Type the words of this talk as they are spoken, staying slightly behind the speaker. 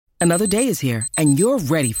Another day is here, and you're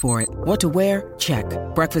ready for it. What to wear? Check.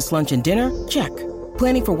 Breakfast, lunch, and dinner? Check.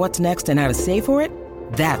 Planning for what's next and how to save for it?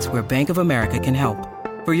 That's where Bank of America can help.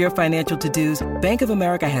 For your financial to-dos, Bank of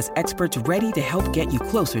America has experts ready to help get you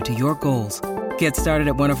closer to your goals. Get started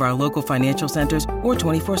at one of our local financial centers or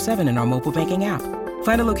 24/7 in our mobile banking app.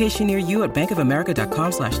 Find a location near you at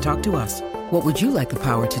bankofamerica.com/talktous. What would you like the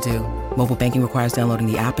power to do? Mobile banking requires downloading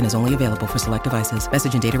the app and is only available for select devices.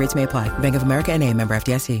 Message and data rates may apply. Bank of America N.A., member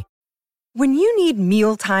FDIC. When you need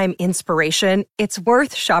mealtime inspiration, it's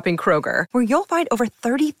worth shopping Kroger, where you'll find over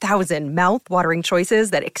 30,000 mouth-watering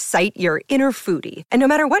choices that excite your inner foodie. And no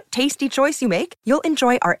matter what tasty choice you make, you'll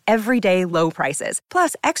enjoy our everyday low prices,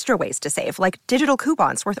 plus extra ways to save, like digital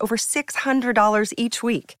coupons worth over $600 each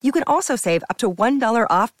week. You can also save up to $1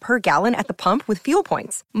 off per gallon at the pump with fuel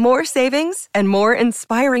points. More savings and more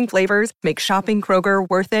inspiring flavors make shopping Kroger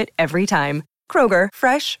worth it every time. Kroger,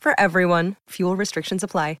 fresh for everyone. Fuel restrictions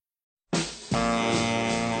apply.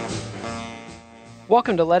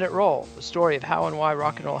 Welcome to Let It Roll, the story of how and why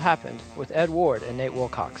rock and roll happened, with Ed Ward and Nate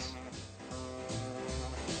Wilcox.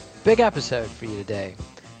 Big episode for you today.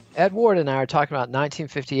 Ed Ward and I are talking about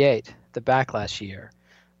 1958, the backlash year.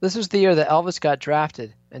 This was the year that Elvis got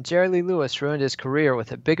drafted, and Jerry Lee Lewis ruined his career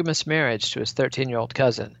with a bigamous marriage to his 13-year-old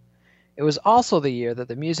cousin. It was also the year that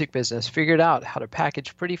the music business figured out how to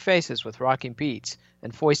package pretty faces with rocking beats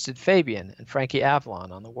and foisted Fabian and Frankie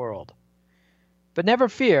Avalon on the world. But never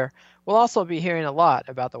fear, we'll also be hearing a lot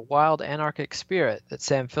about the wild anarchic spirit that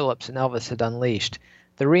Sam Phillips and Elvis had unleashed,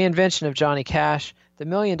 the reinvention of Johnny Cash, the $1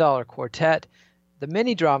 Million Quartet, the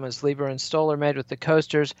mini-dramas Leiber and Stoller made with the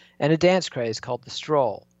Coasters, and a dance craze called The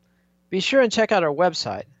Stroll. Be sure and check out our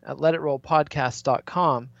website at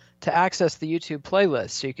letitrollpodcast.com to access the YouTube playlist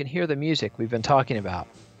so you can hear the music we've been talking about.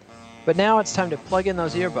 But now it's time to plug in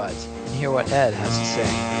those earbuds and hear what Ed has to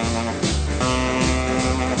say.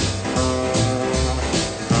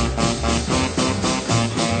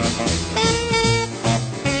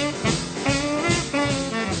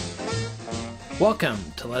 Welcome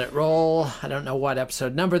to Let It Roll. I don't know what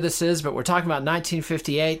episode number this is, but we're talking about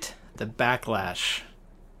 1958, the backlash.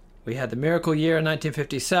 We had the miracle year in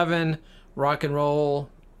 1957, rock and roll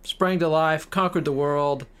sprang to life, conquered the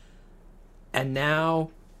world, and now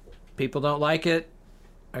people don't like it,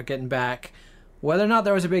 are getting back. Whether or not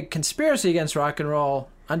there was a big conspiracy against rock and roll,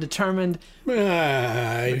 undetermined.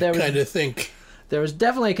 I kind of think there was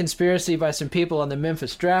definitely a conspiracy by some people on the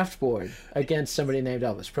Memphis Draft Board against somebody named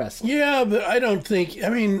Elvis Presley. Yeah, but I don't think. I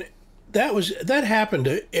mean, that happened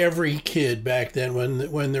to every kid back then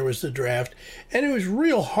when there was the draft, and it was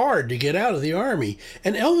real hard to get out of the Army,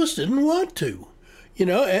 and Elvis didn't want to,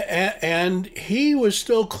 and he was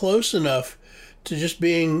still close enough to just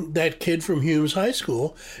being that kid from Humes High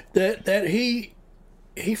School that he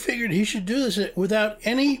figured he should do this without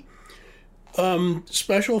any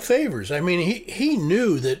special favors. I mean, he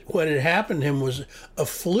knew that what had happened to him was a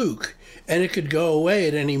fluke and it could go away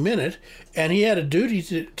at any minute, and he had a duty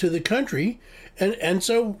to the country, and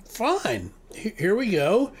so fine, here we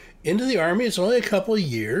go into the Army. It's only a couple of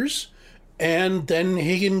years, and then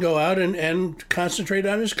he can go out and concentrate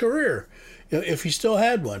on his career, if he still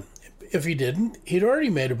had one. If he didn't, he'd already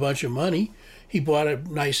made a bunch of money. He bought a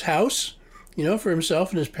nice house, for himself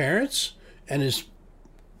and his parents and his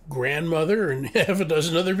grandmother and half a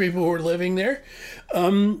dozen other people who were living there.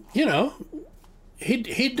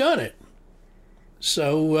 He'd done it.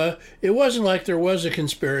 So it wasn't like there was a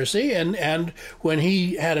conspiracy. And when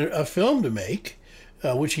he had a film to make,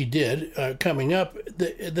 which he did, coming up,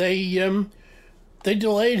 they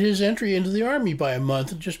delayed his entry into the Army by a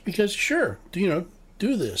month just because, sure, do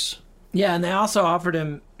this. Yeah, and they also offered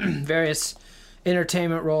him various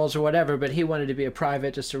entertainment roles or whatever, but he wanted to be a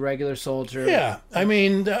private, just a regular soldier. Yeah, I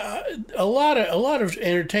mean, a lot of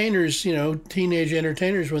entertainers, teenage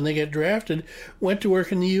entertainers, when they get drafted, went to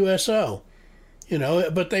work in the USO,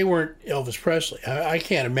 but they weren't Elvis Presley. I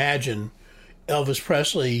can't imagine Elvis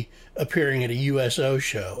Presley appearing at a USO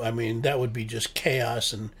show. I mean, that would be just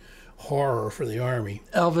chaos and horror for the Army.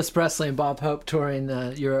 Elvis Presley and Bob Hope touring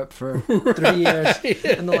Europe for 3 years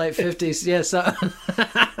in the late 50s. Yeah, so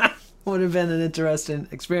would have been an interesting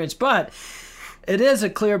experience. But it is a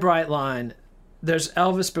clear, bright line. There's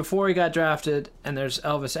Elvis before he got drafted, and there's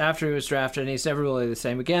Elvis after he was drafted, and he's never really the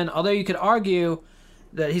same again. Although you could argue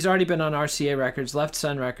that he's already been on RCA Records, Left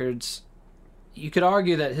Sun Records. You could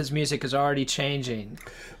argue that his music is already changing.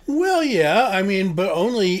 Well, yeah, I mean, but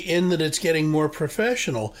only in that it's getting more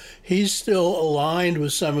professional. He's still aligned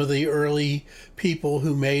with some of the early people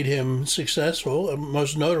who made him successful,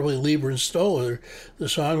 most notably Leiber and Stoller, the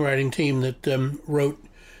songwriting team that wrote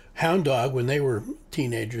Hound Dog when they were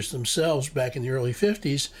teenagers themselves back in the early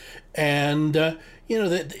 50s. And, that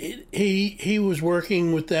he was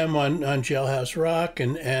working with them on Jailhouse Rock,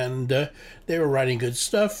 and they were writing good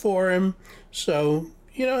stuff for him. So,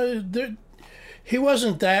 he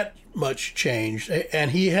wasn't that much changed.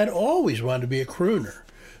 And he had always wanted to be a crooner.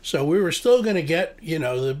 So we were still going to get,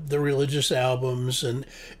 the religious albums and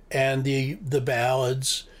the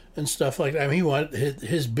ballads and stuff like that. I mean,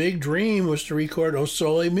 his big dream was to record O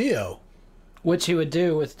Sole Mio, which he would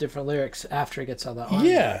do with different lyrics after he gets out of the army.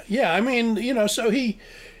 Yeah. I mean, so he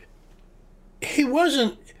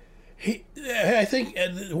wasn't. I think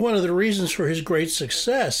one of the reasons for his great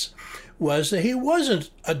success was that he wasn't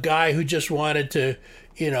a guy who just wanted to,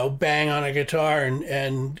 bang on a guitar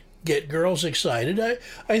and get girls excited.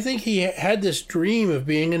 I think he had this dream of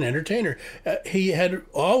being an entertainer. He had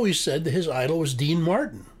always said that his idol was Dean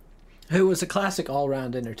Martin, who was a classic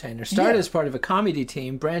all-round entertainer. Started as part of a comedy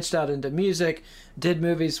team, branched out into music, did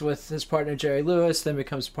movies with his partner Jerry Lewis, then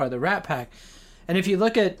becomes part of the Rat Pack. And if you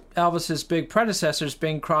look at Elvis's big predecessors,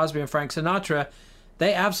 Bing Crosby and Frank Sinatra,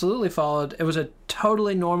 they absolutely followed. It was a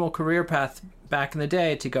totally normal career path back in the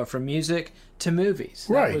day to go from music to movies.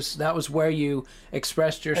 Right. That was where you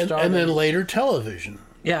expressed your stardom. And then later television.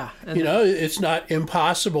 Yeah. It's not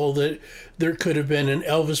impossible that there could have been an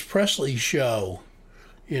Elvis Presley show,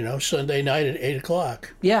 Sunday night at 8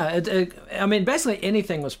 o'clock. Yeah, I mean, basically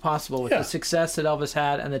anything was possible with the success that Elvis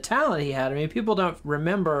had and the talent he had. I mean, people don't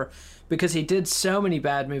remember because he did so many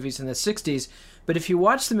bad movies in the 60s. But if you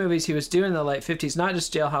watch the movies he was doing in the late 50s, not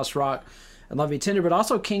just Jailhouse Rock and Love Me Tender, but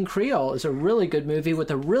also King Creole is a really good movie with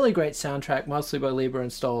a really great soundtrack, mostly by Leiber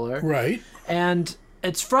and Stoller. Right. And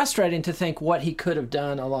it's frustrating to think what he could have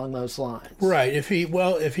done along those lines. Right. If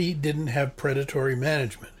he didn't have predatory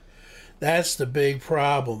management. That's the big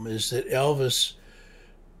problem, is that Elvis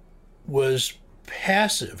was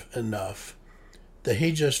passive enough that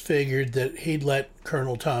he just figured that he'd let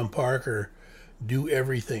Colonel Tom Parker do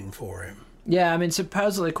everything for him. Yeah, I mean,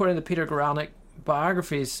 supposedly, according to Peter Guralnick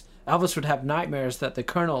biographies, Elvis would have nightmares that the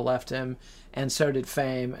Colonel left him, and so did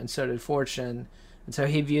fame, and so did fortune. And so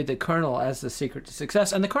he viewed the Colonel as the secret to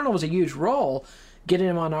success. And the Colonel was a huge role, getting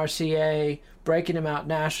him on RCA, breaking him out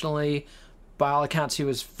nationally. By all accounts, he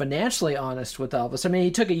was financially honest with Elvis. I mean,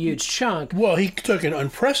 he took a huge chunk. Well, he took an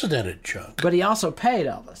unprecedented chunk. But he also paid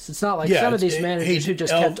Elvis. It's not like some of these managers who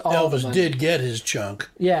just kept all the money. Elvis did get his chunk.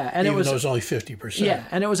 Yeah, and even though it was only 50%. Yeah,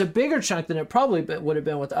 and it was a bigger chunk than it probably would have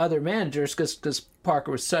been with other managers because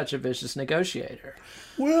Parker was such a vicious negotiator.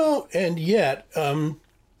 Well, and yet,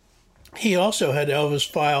 he also had Elvis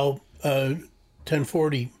file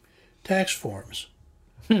 1040 tax forms,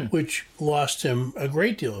 which lost him a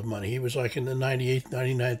great deal of money. He was like in the 98th,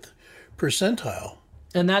 99th percentile.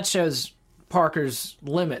 And that shows Parker's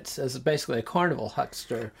limits as basically a carnival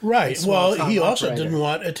huckster. Right. Well, he also didn't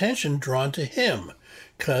want attention drawn to him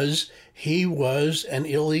because he was an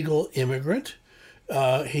illegal immigrant.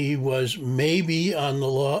 He was maybe on the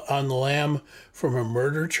lam from a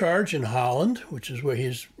murder charge in Holland, which is where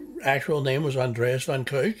his actual name was Andreas van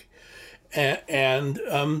Kuik. And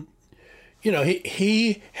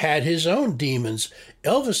he had his own demons.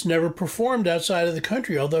 Elvis never performed outside of the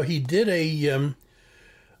country, although he did a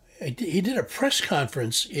press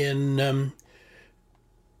conference in on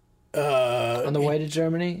the way to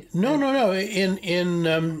Germany. No,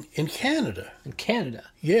 in Canada. In Canada.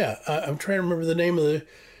 Yeah, I'm trying to remember the name of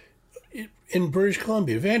in British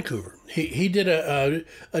Columbia, Vancouver. He did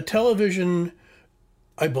a television,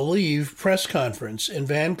 I believe, press conference in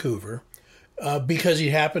Vancouver. Because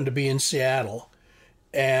he happened to be in Seattle.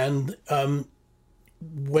 And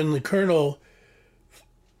when the Colonel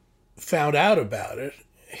found out about it,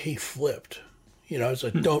 he flipped. It's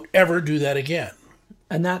like, don't ever do that again.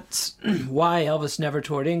 And that's why Elvis never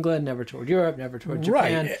toured England, never toured Europe, never toured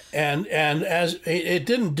Japan. Right. And as it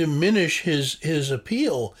didn't diminish his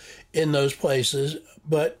appeal in those places,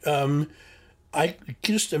 but I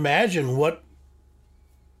just imagine what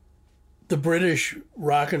the British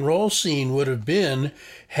rock and roll scene would have been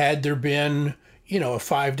had there been, a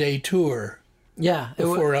 5-day tour. Yeah,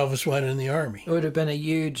 before Elvis went in the army. It would have been a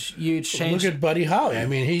huge change. Look at Buddy Holly. I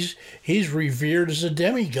mean, he's revered as a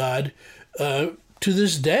demigod to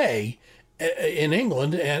this day in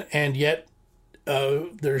England, and yet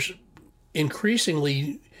there's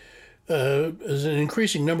increasingly there's an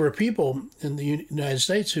increasing number of people in the United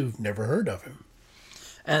States who've never heard of him.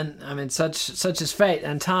 And I mean, such is fate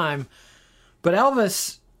and time. But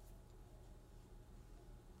Elvis,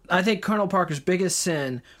 I think Colonel Parker's biggest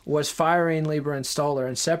sin was firing Leiber and Stoller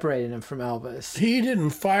and separating him from Elvis. He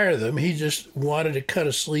didn't fire them. He just wanted to cut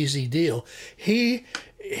a sleazy deal. He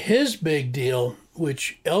his big deal,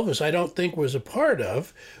 which Elvis I don't think was a part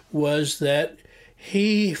of, was that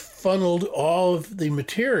he funneled all of the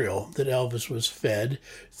material that Elvis was fed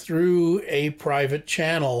through a private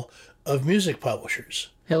channel of music publishers.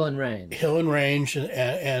 Hill and Range. Hill and Range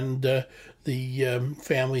and the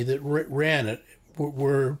family that ran it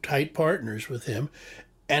were tight partners with him.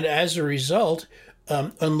 And as a result,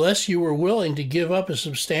 unless you were willing to give up a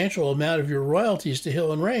substantial amount of your royalties to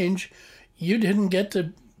Hill and Range, you didn't get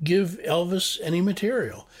to give Elvis any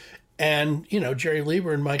material. And, Jerry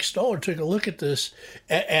Leiber and Mike Stoller took a look at this,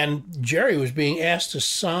 and Jerry was being asked to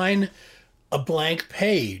sign a blank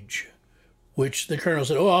page, which the Colonel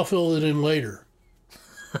said, I'll fill it in later.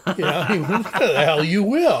 What the hell you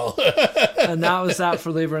will. And that was that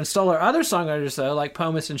for Leiber and Stoller. Other songwriters, though, like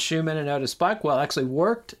Pomus and Schumann and Otis Blackwell, actually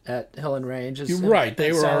worked at Hill and Range. You're right.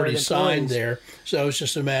 They were already signed there. So it's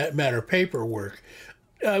just a matter of paperwork.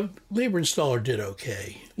 Leiber and Stoller did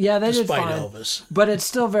okay. Yeah, they did fine. Despite Elvis. But it's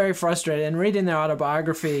still very frustrating. And reading their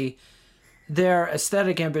autobiography, their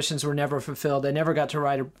aesthetic ambitions were never fulfilled. They never got to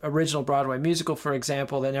write an original Broadway musical, for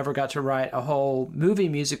example. They never got to write a whole movie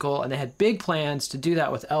musical. And they had big plans to do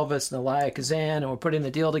that with Elvis and Elia Kazan, and were putting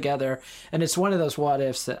the deal together. And it's one of those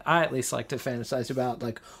what-ifs that I at least like to fantasize about.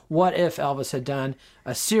 Like, what if Elvis had done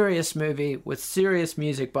a serious movie with serious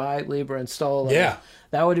music by Leiber and Stoller? Yeah.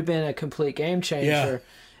 That would have been a complete game changer. Yeah.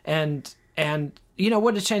 And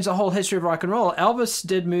would have changed the whole history of rock and roll. Elvis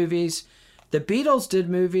did movies. The Beatles did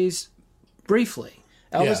movies briefly.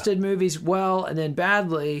 Elvis did movies well and then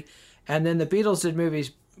badly. And then the Beatles did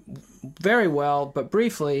movies very well, but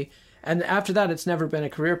briefly. And after that, it's never been a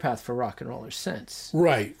career path for rock and rollers since.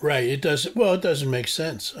 Right. It doesn't make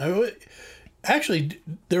sense. Actually,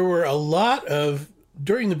 there were a lot of,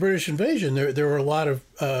 during the British invasion, there were a lot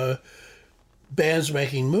of bands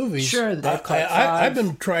making movies. Sure, the Dave Clark 5. I've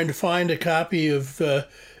been trying to find a copy of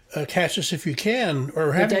Catch Us If You Can,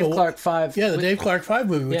 or the Dave Clark 5. Yeah, the Dave Clark 5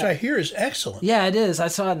 movie, which I hear is excellent. Yeah, it is. I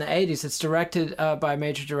saw it in the 80s. It's directed by a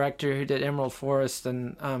major director who did Emerald Forest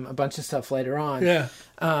and a bunch of stuff later on. Yeah.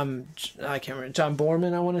 I can't remember. John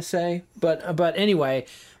Borman, I want to say. But anyway,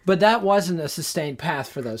 but that wasn't a sustained path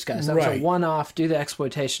for those guys. That was a one-off, do the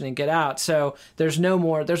exploitation and get out. So there's no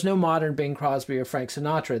modern Bing Crosby or Frank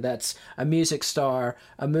Sinatra. That's a music star,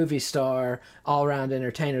 a movie star, all-around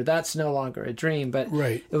entertainer. That's no longer a dream. But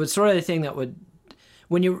it was sort of the thing that would,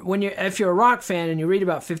 if you're a rock fan and you read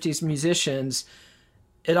about 50s musicians,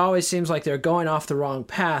 it always seems like they're going off the wrong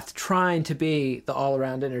path, trying to be the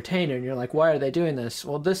all-around entertainer. And you're like, why are they doing this?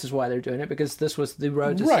 Well, this is why they're doing it, because this was the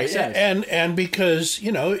road to success. And because,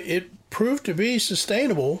 it proved to be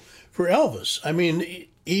sustainable for Elvis. I mean,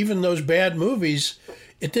 even those bad movies,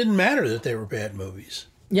 it didn't matter that they were bad movies.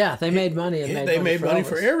 Yeah, they made money. They made money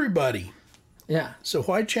for everybody. Yeah. So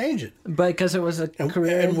why change it? Because it was a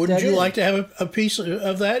career. And wouldn't you like to have a piece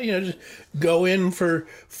of that? Just go in for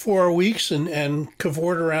 4 weeks and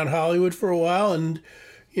cavort around Hollywood for a while and,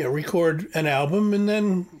 record an album and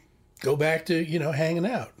then go back to, hanging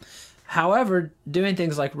out. However, doing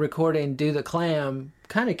things like recording Do the Clam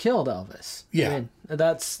kind of killed Elvis. Yeah. I mean,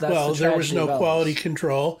 that's well, the there was no quality Elvis.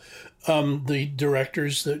 control. The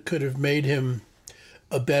directors that could have made him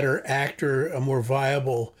a better actor, a more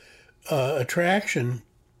viable attraction,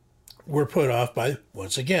 were put off by,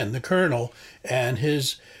 once again, the Colonel and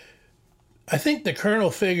his. I think the Colonel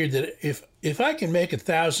figured that if I can make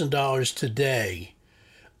 $1,000 today,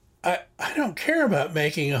 I don't care about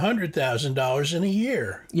making $100,000 in a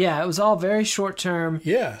year. Yeah, it was all very short term,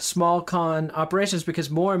 small con operations, because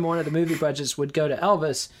more and more of the movie budgets would go to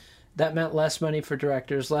Elvis. That meant less money for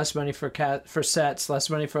directors, less money for sets, less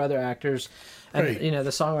money for other actors, and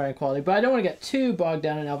the songwriting quality. But I don't want to get too bogged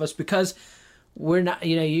down in Elvis, because we're not.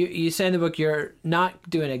 You say in the book you're not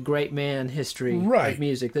doing a great man history of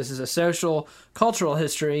music. This is a social, cultural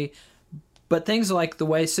history. But things like the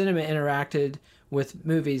way cinema interacted with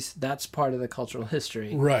movies, that's part of the cultural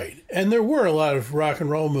history. Right. And there were a lot of rock and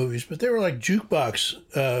roll movies, but they were like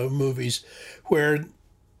jukebox movies where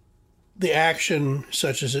the action,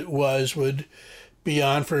 such as it was, would be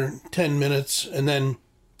on for 10 minutes, and then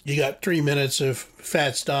you got 3 minutes of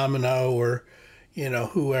Fats Domino or,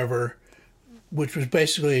 whoever, which was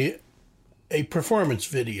basically a performance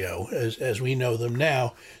video, as we know them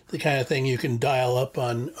now, the kind of thing you can dial up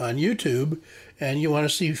on YouTube, and you want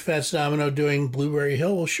to see Fats Domino doing Blueberry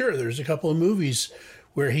Hill. Well, sure, there's a couple of movies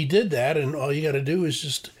where he did that, and all you got to do is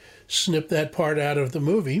just snip that part out of the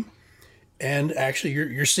movie. And actually,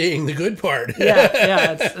 you're seeing the good part.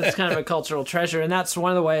 It's kind of a cultural treasure. And that's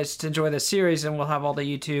one of the ways to enjoy the series. And we'll have all the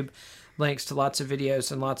YouTube links to lots of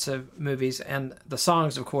videos and lots of movies and the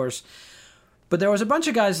songs, of course. But there was a bunch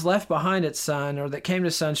of guys left behind at Sun, or that came to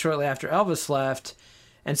Sun shortly after Elvis left.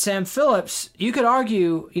 And Sam Phillips, you could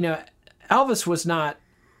argue, Elvis was not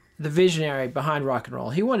the visionary behind rock and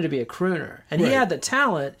roll. He wanted to be a crooner. And he had the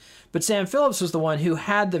talent, but Sam Phillips was the one who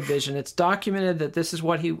had the vision. It's documented that this is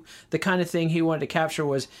what the kind of thing he wanted to capture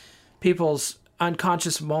was people's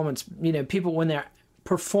unconscious moments, people when they're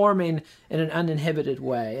performing in an uninhibited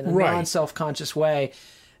way, in a non-self-conscious way.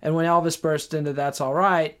 And when Elvis burst into That's All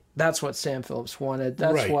Right, that's what Sam Phillips wanted.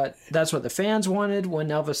 That's what the fans wanted when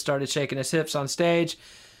Elvis started shaking his hips on stage.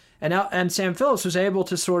 And Sam Phillips was able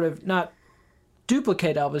to sort of not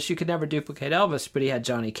duplicate Elvis. You could never duplicate Elvis, but he had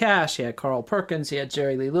Johnny Cash, he had Carl Perkins, he had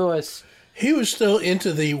Jerry Lee Lewis. He was still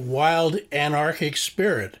into the wild anarchic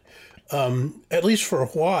spirit, at least for a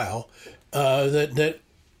while, that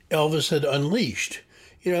Elvis had unleashed.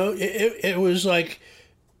 It was like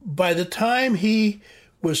by the time he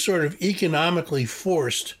was sort of economically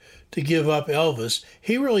forced to give up Elvis,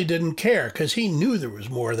 he really didn't care because he knew there was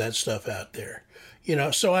more of that stuff out there.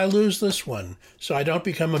 So I lose this one, so I don't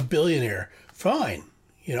become a billionaire. Fine.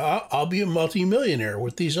 I'll be a multimillionaire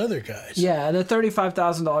with these other guys. Yeah, and the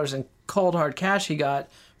 $35,000 in cold hard cash he got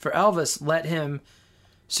for Elvis let him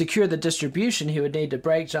secure the distribution he would need to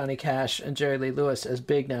break Johnny Cash and Jerry Lee Lewis as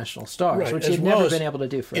big national stars, which he'd never been able to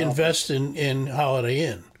do for invest Elvis. in Holiday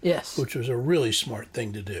Inn. Yes. Which was a really smart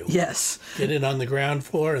thing to do. Yes. Get in on the ground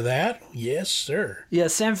floor of that? Yes, sir. Yeah,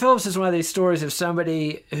 Sam Phillips is one of these stories of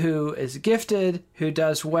somebody who is gifted, who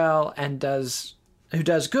does well, and who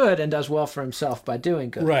does good and does well for himself by doing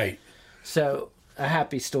good. Right. So, a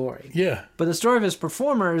happy story. Yeah. But the story of his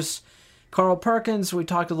performers, Carl Perkins, we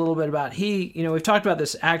talked a little bit about. We've talked about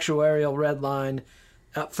this actuarial red line.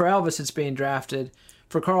 For Elvis, it's being drafted.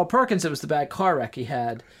 For Carl Perkins, it was the bad car wreck he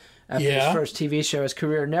had after his first TV show. His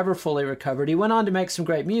career never fully recovered. He went on to make some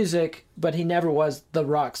great music, but he never was the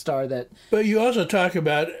rock star that... But you also talk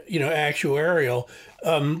about, actuarial.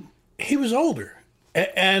 He was older.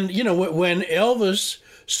 And, when Elvis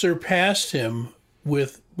surpassed him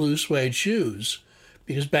with blue suede shoes,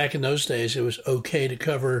 because back in those days it was okay to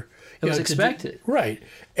cover... It was expected. Right.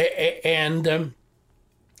 And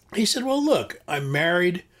he said, well, look, I'm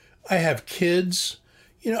married. I have kids.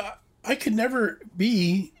 I could never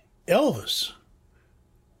be Elvis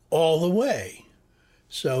all the way.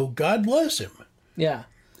 So God bless him. Yeah.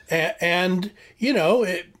 And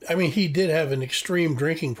he did have an extreme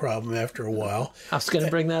drinking problem after a while. I was going to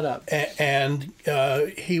bring that up. And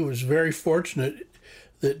he was very fortunate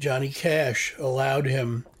that Johnny Cash allowed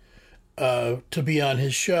him to be on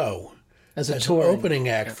his show as an opening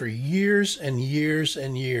act for years and years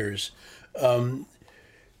and years. And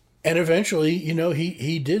eventually,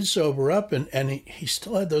 he did sober up and he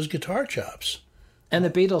still had those guitar chops. And the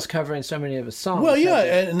Beatles covering so many of his songs. Well, yeah,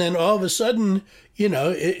 and then all of a sudden,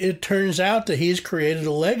 it turns out that he's created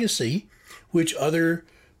a legacy which other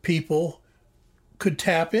people could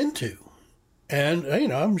tap into. And,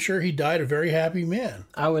 I'm sure he died a very happy man.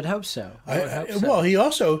 I would hope so. Well, he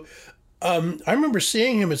also, I remember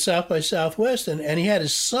seeing him at South by Southwest, and he had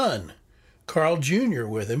his son, Carl Jr.,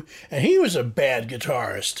 with him, and he was a bad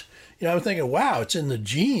guitarist. I'm thinking, wow, it's in the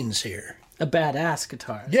genes here. A badass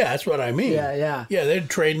guitarist. Yeah, that's what I mean. Yeah. Yeah, they're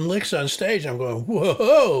trading licks on stage. I'm going,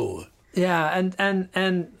 whoa. Yeah,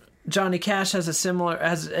 and Johnny Cash has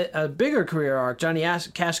a bigger career arc. Johnny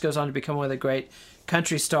Cash goes on to become one of the great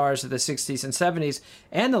country stars of the 60s and 70s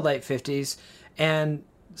and the late 50s, and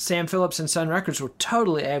Sam Phillips and Sun Records were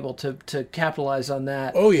totally able to capitalize on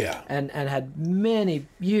that. Oh, yeah. And had many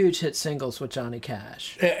huge hit singles with Johnny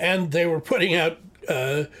Cash. And they were putting out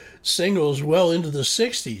singles well into the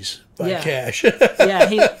 60s by Cash. Yeah,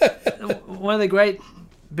 one of the great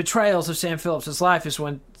betrayals of Sam Phillips' life is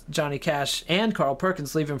when Johnny Cash and Carl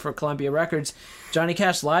Perkins leave him for Columbia Records. Johnny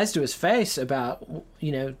Cash lies to his face about,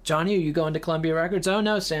 Johnny, are you going to Columbia Records? Oh,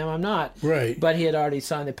 no, Sam, I'm not. Right. But he had already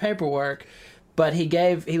signed the paperwork. But he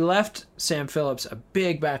left Sam Phillips a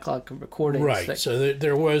big backlog of recordings. Right, so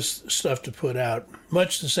there was stuff to put out.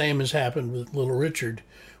 Much the same as happened with Little Richard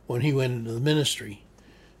when he went into the ministry,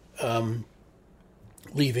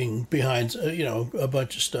 leaving behind, a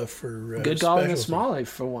bunch of stuff for Good Golly and Smalley,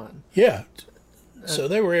 for one. Yeah, so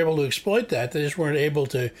they were able to exploit that. They just weren't able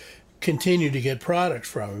to continue to get products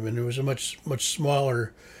from him, and it was a much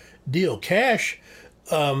smaller deal. Cash...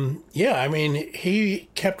 he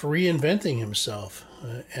kept reinventing himself,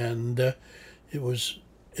 and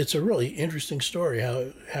it's a really interesting story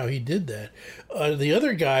how he did that. The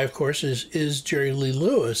other guy, of course, is Jerry Lee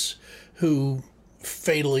Lewis, who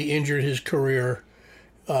fatally injured his career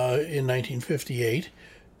in 1958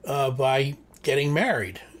 by getting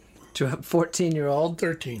married. To a 14-year-old?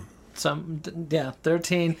 13.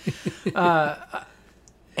 13,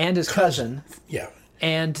 and his cousin. Yeah.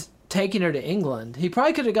 And taking her to England. He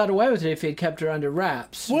probably could have got away with it if he had kept her under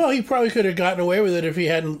wraps. Well, he probably could have gotten away with it if he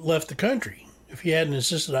hadn't left the country. If he hadn't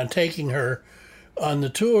insisted on taking her on the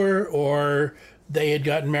tour, or they had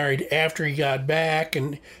gotten married after he got back,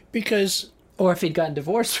 and because... Or if he'd gotten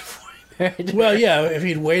divorced before he married her. Well, yeah, if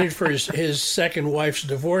he'd waited for his second wife's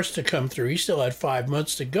divorce to come through, he still had 5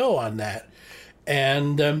 months to go on that.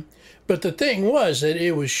 And but the thing was that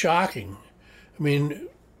it was shocking. I mean,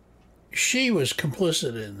 she was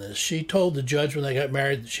complicit in this. She told the judge when they got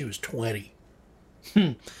married that she was 20.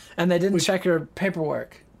 And they didn't check her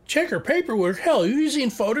paperwork. Check her paperwork? Hell, have you seen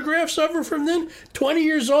photographs of her from then? 20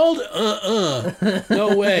 years old?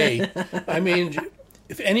 No way. I mean,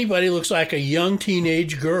 if anybody looks like a young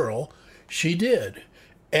teenage girl, she did.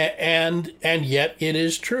 And yet it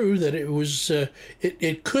is true that it was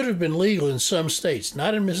it could have been legal in some states,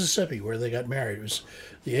 not in Mississippi where they got married. It was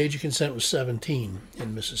the age of consent was 17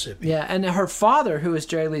 in Mississippi. Yeah, and her father, who was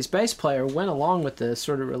Jerry Lee's bass player, went along with this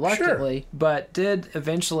sort of reluctantly, but did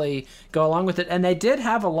eventually go along with it. And they did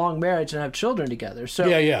have a long marriage and have children together. So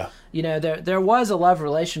Yeah. You know, there was a love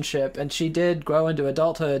relationship, and she did grow into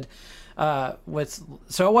adulthood with.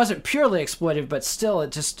 So it wasn't purely exploitive, but still,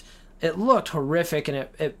 it looked horrific, and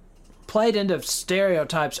it played into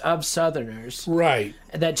stereotypes of Southerners. Right.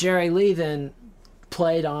 That Jerry Lee then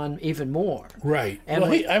played on even more. Right. And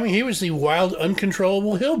well, he was the wild,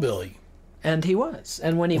 uncontrollable hillbilly. And he was.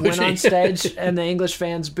 And when he went on stage and the English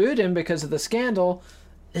fans booed him because of the scandal,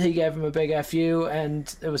 he gave him a big FU,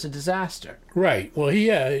 and it was a disaster. Right. Well,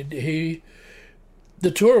 the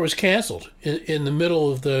tour was canceled in the middle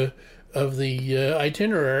of the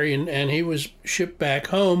itinerary, and he was shipped back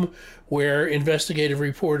home, where investigative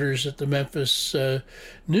reporters at the Memphis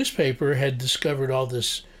newspaper had discovered all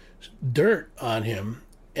this dirt on him,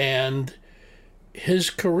 and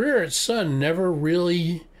his career at Sun never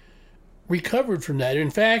really recovered from that.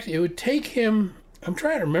 In fact, it would take him, I'm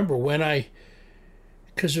trying to remember when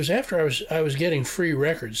because it was after I was getting free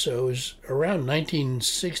records, so it was around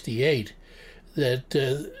 1968 that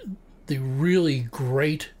the really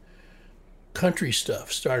great country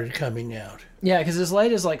stuff started coming out. Yeah, because as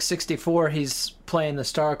late as like 64, he's playing the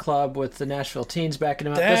Star Club with the Nashville Teens backing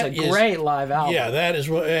him up. That's a great live album. Yeah, that is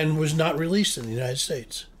what, and was not released in the United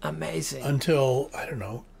States. Amazing. Until, I don't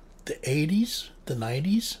know, the 80s, the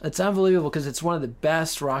 90s. It's unbelievable because it's one of the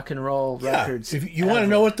best rock and roll records. If you want to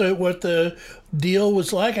know what the deal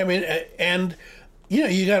was like, I mean, and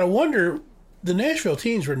you got to wonder, the Nashville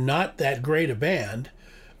Teens were not that great a band.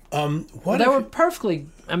 They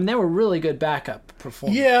were really good backup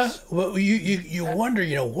performers. Yeah, well, you wonder,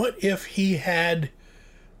 what if he had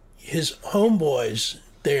his homeboys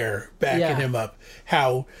there backing him up?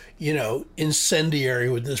 How, incendiary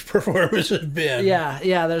would this performance have been?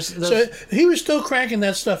 Yeah. There's So he was still cranking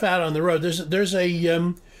that stuff out on the road. There's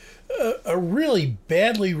a really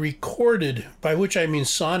badly recorded, by which I mean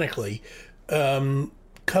sonically,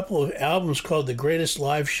 couple of albums called The Greatest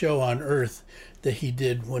Live Show on Earth that he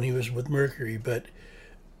did when he was with Mercury, but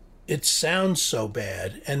it sounds so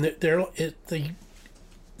bad. And the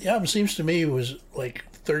album seems to me was like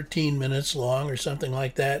 13 minutes long or something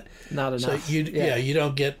like that. Not enough. So you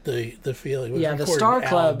don't get the feeling. It was the Star in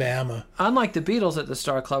Club, Alabama. Unlike the Beatles at the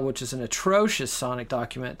Star Club, which is an atrocious sonic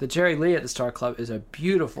document, the Jerry Lee at the Star Club is a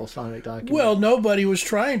beautiful sonic document. Well, nobody was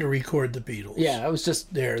trying to record the Beatles. Yeah, it was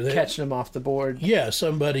just catching them off the board. Yeah,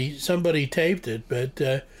 somebody taped it, but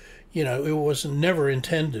it was never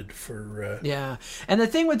intended for... Yeah, and the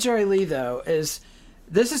thing with Jerry Lee, though, is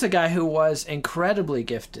this is a guy who was incredibly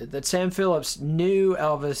gifted, that Sam Phillips knew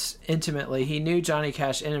Elvis intimately. He knew Johnny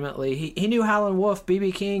Cash intimately. He knew Howlin' Wolf,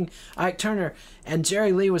 B.B. King, Ike Turner, and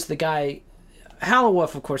Jerry Lee was the guy... Howlin'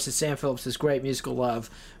 Wolf, of course, is Sam Phillips' great musical love,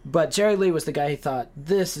 but Jerry Lee was the guy he thought,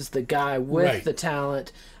 this is the guy with the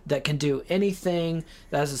talent that can do anything,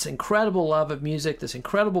 that has this incredible love of music, this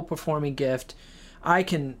incredible performing gift.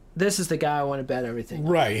 This is the guy I want to bet everything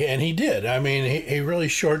on. Right, and he did. I mean, he really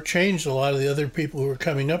shortchanged a lot of the other people who were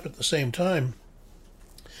coming up at the same time,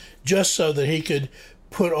 just so that he could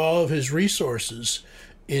put all of his resources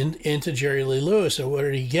into Jerry Lee Lewis. And what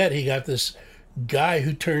did he get? He got this guy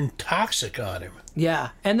who turned toxic on him. Yeah,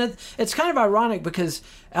 and it's kind of ironic because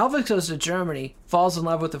Elvis goes to Germany, falls in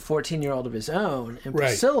love with a 14-year-old of his own, and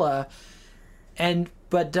Priscilla,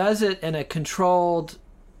 but does it in a controlled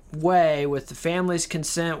way with the family's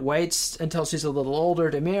consent, waits until she's a little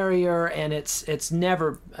older to marry her, and it's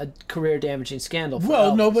never a career-damaging scandal for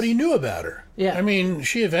Elvis. Nobody knew about her. Yeah. I mean,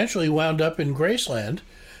 she eventually wound up in Graceland,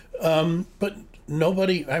 but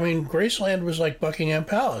nobody... I mean, Graceland was like Buckingham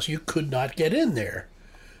Palace. You could not get in there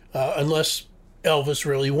unless Elvis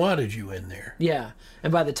really wanted you in there. Yeah.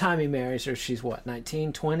 And by the time he marries her, she's what,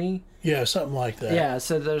 19, 20? Yeah, something like that. Yeah,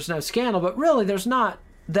 so there's no scandal. But really, there's not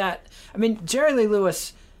that. I mean, Jerry Lee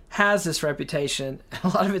Lewis has this reputation. A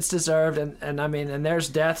lot of it's deserved. And there's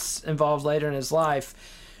deaths involved later in his life.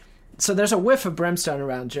 So there's a whiff of brimstone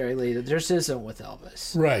around Jerry Lee that there just isn't with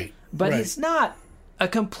Elvis. Right. But right. he's not a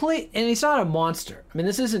complete, and he's not a monster. I mean,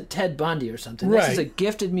 this isn't Ted Bundy or something. Right. This is a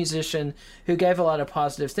gifted musician who gave a lot of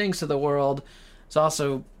positive things to the world. He's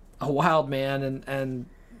also a wild man, and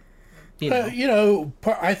you know.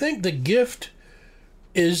 I think the gift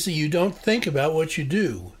is that you don't think about what you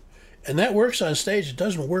do. And that works on stage. It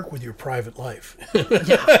doesn't work with your private life. But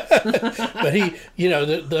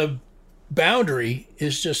the boundary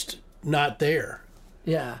is just not there.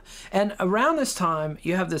 Yeah. And around this time,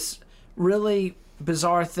 you have this really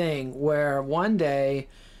bizarre thing where one day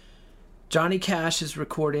Johnny Cash is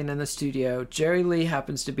recording in the studio. Jerry Lee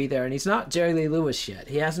happens to be there, and he's not Jerry Lee Lewis yet.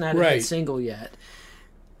 He hasn't had a hit single yet.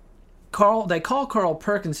 They call Carl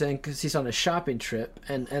Perkins in because he's on a shopping trip,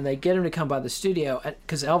 and they get him to come by the studio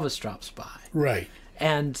because Elvis drops by. Right.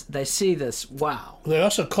 And they see this, wow. They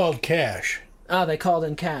also called Cash. Oh, they called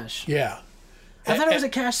in Cash. Yeah. I thought it was a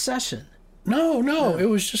Cash session. No. It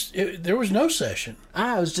was just, there was no session.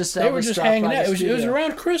 It was just Elvis. They were just hanging out. It was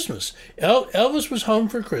around Christmas. Elvis was home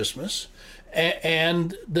for Christmas,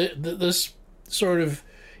 and this sort of,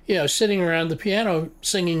 sitting around the piano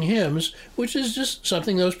singing hymns, which is just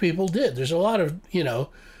something those people did. There's a lot of,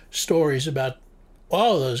 stories about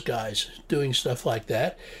all of those guys doing stuff like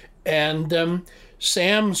that. And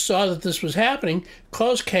Sam saw that this was happening,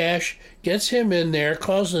 calls Cash, gets him in there,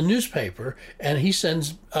 calls the newspaper, and they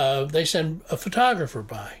send a photographer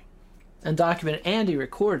by. And document it, and he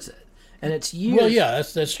records it. And it's years. Well, yeah,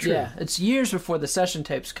 that's true. Yeah, it's years before the session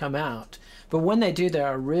tapes come out. But when they do,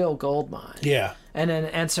 they're a real gold mine. Yeah.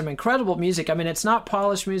 And some incredible music. I mean, it's not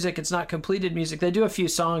polished music. It's not completed music. They do a few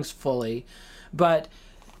songs fully. But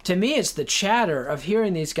to me, it's the chatter of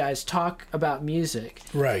hearing these guys talk about music.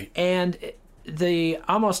 Right. And the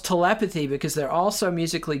almost telepathy, because they're also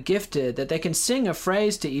musically gifted, that they can sing a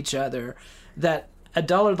phrase to each other that a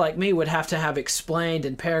dullard like me would have to have explained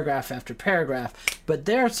in paragraph after paragraph. But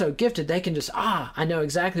they're so gifted, they can just, I know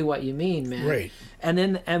exactly what you mean, man. Right.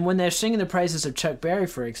 And when they're singing the praises of Chuck Berry,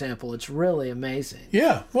 for example, it's really amazing.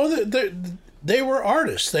 Yeah. Well, they were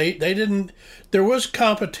artists. They didn't, there was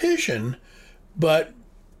competition, but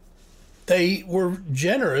they were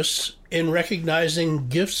generous in recognizing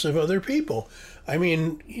gifts of other people. I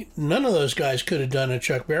mean, none of those guys could have done a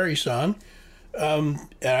Chuck Berry song. And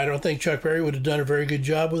I don't think Chuck Berry would have done a very good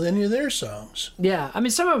job with any of their songs. Yeah, I mean,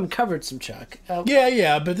 some of them covered some Chuck.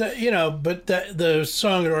 Yeah, but the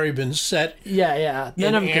song had already been set. Yeah.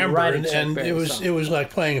 None of them could write a Chuck and Berry song. it was like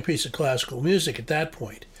playing a piece of classical music at that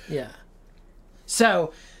point. Yeah.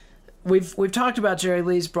 So we've talked about Jerry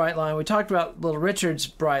Lee's Bright Line. We talked about Little Richard's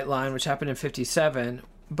Bright Line, which happened in '57.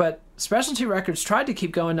 But Specialty Records tried to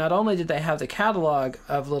keep going. Not only did they have the catalog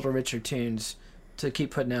of Little Richard tunes to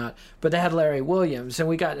keep putting out, but they had Larry Williams, and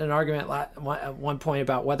we got in an argument at one point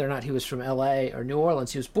about whether or not he was from L.A. or New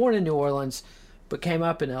Orleans. He was born in New Orleans, but came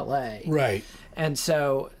up in L.A. Right. And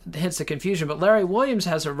so, hence the confusion. But Larry Williams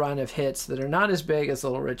has a run of hits that are not as big as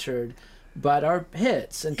Little Richard, but are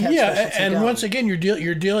hits and kept Specialty and going. Once again,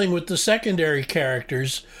 you're dealing with the secondary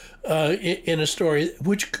characters in a story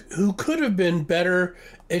who could have been better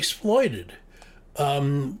exploited,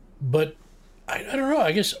 but. I don't know.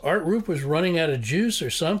 I guess Art Rupe was running out of juice or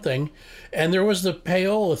something. And there was the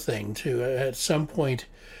payola thing, too. At some point,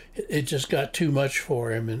 it just got too much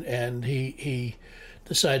for him. And he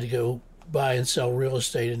decided to go buy and sell real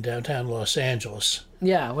estate in downtown Los Angeles.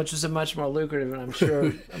 Yeah, which was a much more lucrative and I'm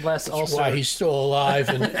sure less also. That's why he's still alive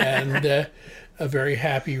and a very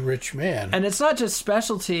happy, rich man. And it's not just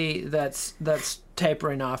Specialty that's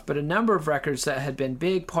tapering off, but a number of records that had been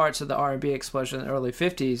big parts of the R&B explosion in the early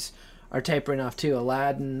 50s are tapering off too.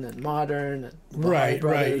 Aladdin and Modern and Right.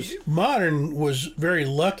 Brothers. Modern was very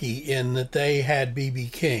lucky in that they had B.B.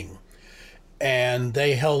 King, and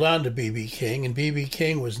they held on to B.B. King, and B.B.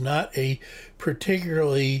 King was not a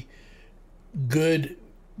particularly good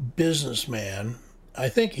businessman. I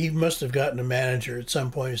think he must have gotten a manager at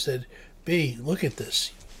some point and said, B, look at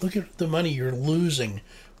this. Look at the money you're losing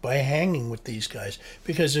by hanging with these guys,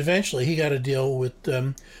 because eventually he got a deal with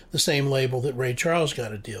the same label that Ray Charles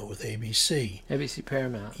got a deal with, ABC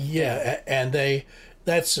Paramount. Yeah, and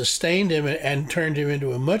that sustained him and turned him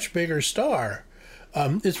into a much bigger star.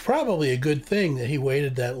 It's probably a good thing that he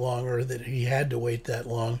waited that long, or that he had to wait that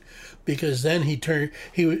long, because then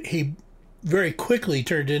he very quickly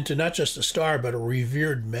turned into not just a star but a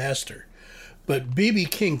revered master. But B.B.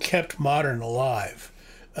 King kept modern alive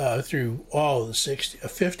through all of the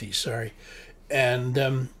 50s, sorry.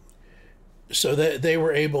 And so that they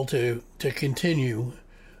were able to continue.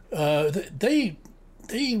 They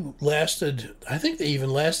lasted, I think they even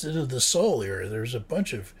lasted into the soul era. There's a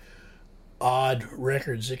bunch of odd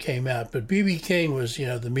records that came out, but B.B. King was,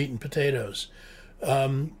 the meat and potatoes.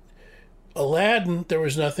 Aladdin, there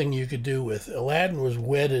was nothing you could do with. Aladdin was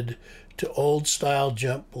wedded to old style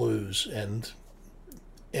jump blues, and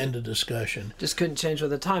end of discussion. Just couldn't change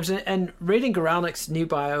with the times. And reading Guralnick's new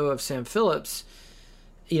bio of Sam Phillips,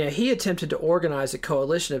 he attempted to organize a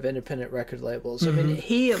coalition of independent record labels. I mean,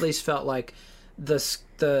 he at least felt like the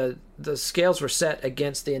scales were set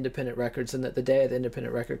against the independent records, and that the day of the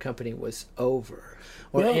independent record company was over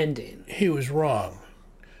or ending. He was wrong,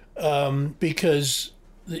 because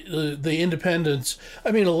the independents.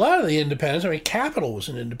 I mean, a lot of the independents. I mean, Capitol was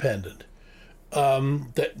an independent.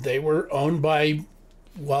 That they were owned by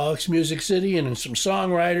Wallach's Music City and some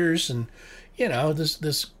songwriters, and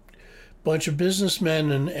this bunch of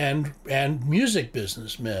businessmen and music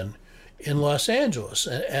businessmen in Los Angeles,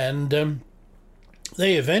 and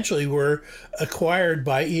they eventually were acquired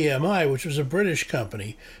by EMI, which was a British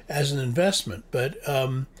company, as an investment. But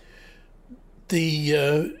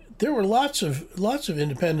there were lots of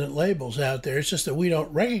independent labels out there. It's just that we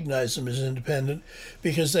don't recognize them as independent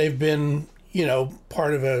because they've been,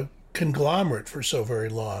 part of a conglomerate for so very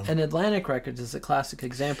long. And Atlantic Records is a classic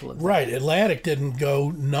example of that. Right. Atlantic didn't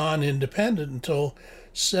go non-independent until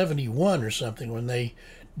 1971 or something, when they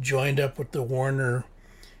joined up with the Warner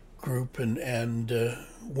Group and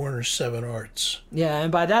Warner Seven Arts. Yeah,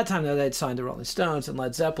 and by that time, though, they'd signed the Rolling Stones and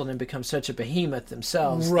Led Zeppelin and become such a behemoth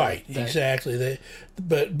themselves. Right, exactly.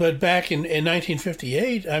 But back in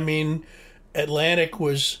 1958, I mean, Atlantic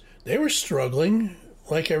they were struggling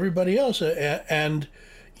like everybody else, and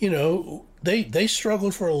they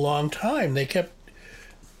struggled for a long time. They kept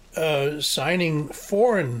signing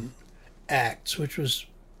foreign acts, which was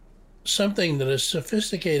something that a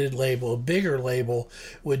sophisticated label, a bigger label,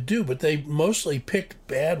 would do, but they mostly picked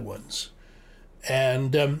bad ones.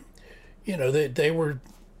 And, they were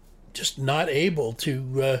just not able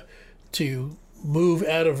to move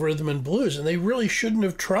out of rhythm and blues, and they really shouldn't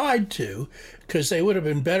have tried to, because they would have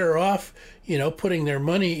been better off, putting their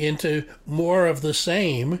money into more of the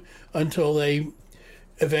same until they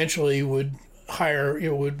eventually would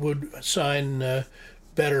would sign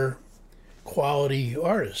better quality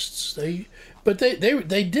artists. They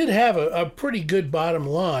did have a pretty good bottom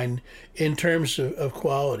line in terms of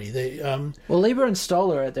quality. Lieber and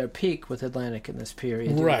Stoller at their peak with Atlantic in this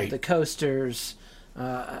period. Right. The Coasters,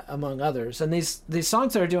 among others. And these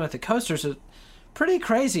songs that are doing with the Coasters are pretty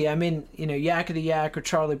crazy. I mean, Yakety Yak or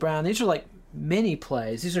Charlie Brown, these are like mini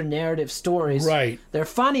plays. These are narrative stories. Right. They're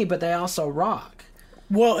funny, but they also rock.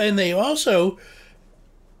 Well, and they also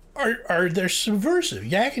they're subversive.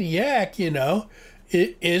 Yakety Yak,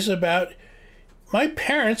 it is about, my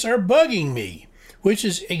parents are bugging me, which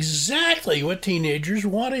is exactly what teenagers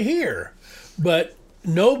want to hear. But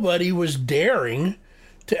nobody was daring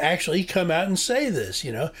to actually come out and say this,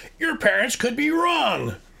 your parents could be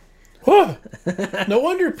wrong. Huh. No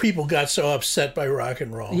wonder people got so upset by rock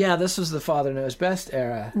and roll. Yeah, this was the Father Knows Best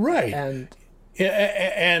era. Right. And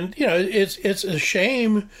it's a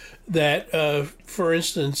shame that, for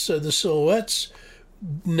instance, the Silhouettes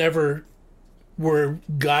never were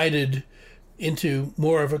guided into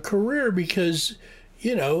more of a career, because,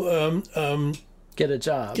 Get a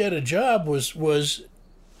Job. Get a Job was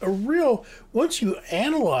a real, once you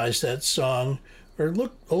analyze that song or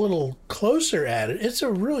look a little closer at it, it's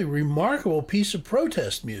a really remarkable piece of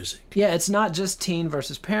protest music. Yeah, it's not just teen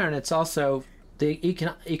versus parent, it's also the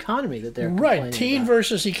economy that they're right, teen about.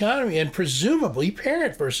 Versus economy, and presumably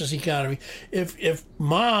parent versus economy. If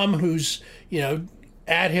mom, who's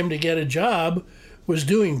at him to get a job, was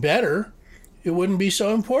doing better, it wouldn't be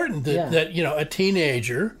so important that a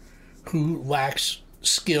teenager who lacks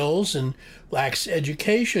skills and lacks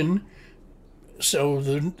education, so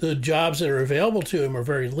the jobs that are available to him are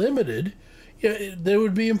very limited, that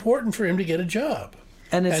would be important for him to get a job.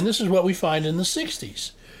 And this is what we find in the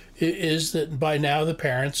 60s. Is that by now the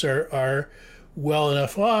parents are well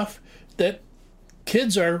enough off that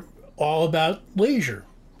kids are all about leisure.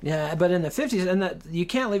 Yeah, but in the 50s, and that you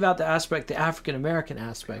can't leave out the African American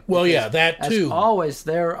aspect. Well, yeah, that too. As always,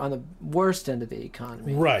 they're on the worst end of the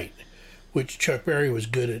economy. Right, which Chuck Berry was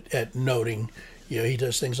good at noting. He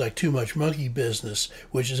does things like Too Much Monkey Business,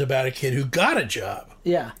 which is about a kid who got a job.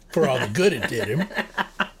 Yeah. For all the good it did him.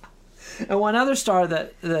 And one other star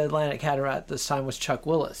that the Atlantic had at this time was Chuck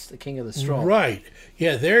Willis, the King of the Stroll. Right.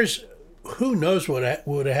 Yeah, there's who knows what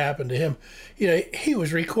would have happened to him. He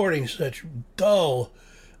was recording such dull.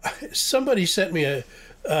 Somebody sent me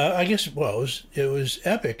I guess it was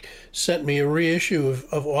Epic, sent me a reissue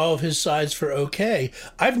of all of his sides for OK.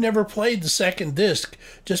 I've never played the second disc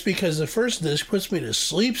just because the first disc puts me to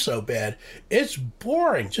sleep so bad. It's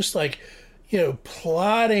boring, just like,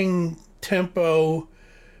 plodding tempo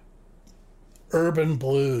urban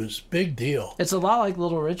blues. Big deal. It's a lot like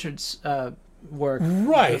Little Richard's work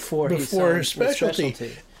before Specialty.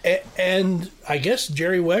 And I guess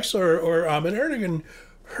Jerry Wexler or Ahmet Ertegun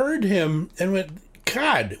heard him and went,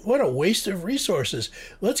 God, what a waste of resources.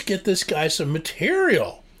 Let's get this guy some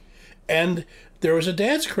material. And there was a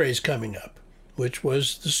dance craze coming up, which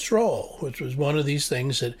was the Stroll, which was one of these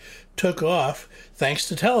things that took off thanks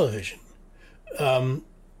to television.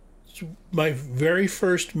 My very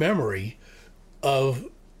first memory of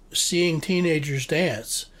seeing teenagers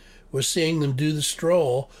dance was seeing them do the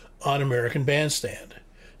Stroll on American Bandstand.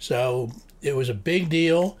 So it was a big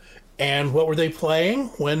deal. And what were they playing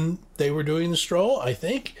when they were doing the Stroll? I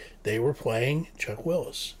think they were playing Chuck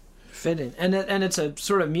Willis. Fitting. And it's a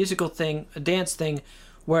sort of musical thing, a dance thing,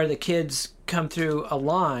 where the kids come through a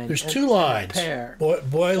line. There's two lines. Pair.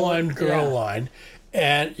 Boy line, girl line.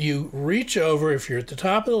 And you reach over, if you're at the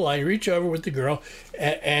top of the line, you reach over with the girl,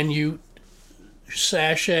 and you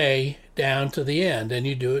sashay down to the end, and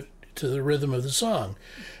you do it to the rhythm of the song.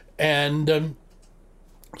 And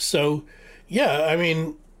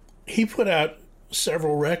he put out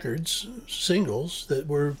several records, singles, that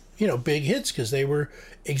were, big hits because they were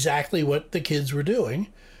exactly what the kids were doing.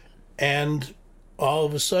 And all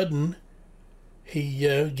of a sudden, he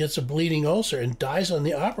gets a bleeding ulcer and dies on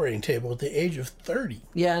the operating table at the age of 30.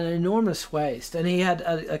 Yeah, an enormous waste. And he had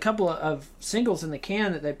a couple of singles in the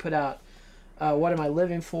can that they put out. What Am I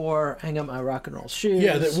Living For? Hang Up My Rock and Roll Shoes.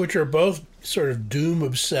 Yeah, which are both sort of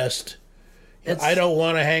doom-obsessed. I don't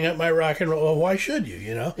want to hang up my rock and roll. Well, why should you,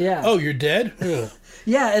 Yeah. Oh, you're dead?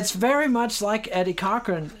 Yeah, it's very much like Eddie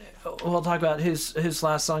Cochran. We'll talk about whose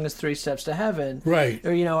last song is 3 Steps to Heaven. Right.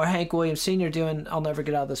 Or Hank Williams Sr. doing I'll Never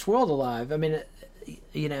Get Out of This World Alive. I mean,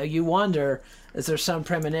 you wonder, is there some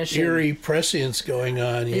premonition? Eerie prescience going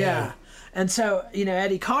on, yeah. And so,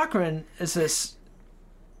 Eddie Cochran is this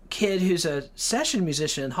kid who's a session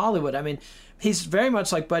musician in Hollywood. I mean, he's very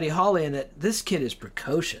much like Buddy Holly in that this kid is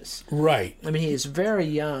precocious. Right. I mean, he is very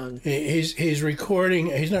young. He's recording.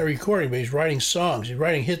 He's not recording, but he's writing songs. He's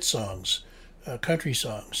writing hit songs, country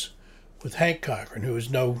songs, with Hank Cochran, who is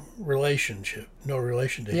no relation to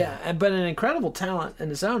him. Yeah, but an incredible talent in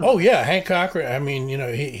his own. Oh yeah, Hank Cochran. I mean,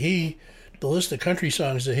 he the list of country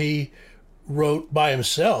songs that he wrote by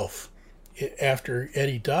himself after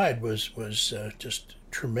Eddie died was just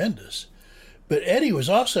tremendous. But Eddie was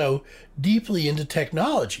also deeply into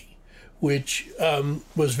technology, which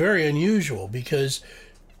was very unusual because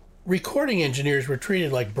recording engineers were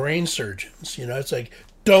treated like brain surgeons. It's like,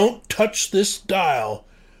 don't touch this dial.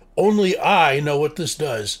 Only I know what this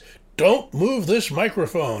does. Don't move this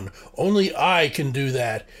microphone. Only I can do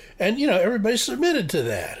that. And, everybody submitted to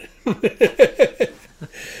that.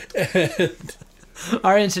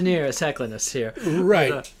 Our engineer is heckling us here.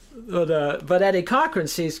 Right. But Eddie Cochran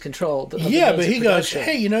sees control. But he goes,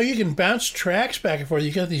 hey, you can bounce tracks back and forth.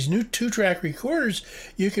 You got these new 2-track recorders.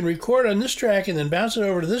 You can record on this track and then bounce it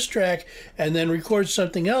over to this track and then record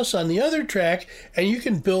something else on the other track, and you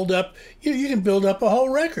can build up. You can build up a whole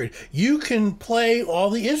record. You can play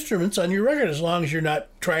all the instruments on your record as long as you're not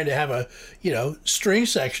trying to have a string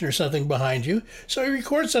section or something behind you. So he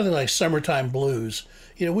records something like "Summertime Blues,"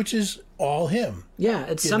 which is all him. Yeah,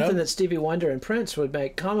 it's something that Stevie Wonder and Prince would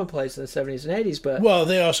make commonplace in the 70s and 80s. But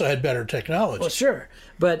they also had better technology. Well, sure.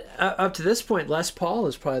 But up to this point, Les Paul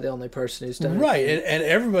is probably the only person who's done it. Right, and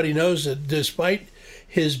everybody knows that despite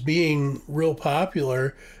his being real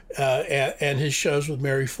popular and his shows with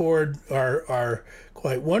Mary Ford are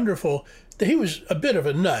quite wonderful, that he was a bit of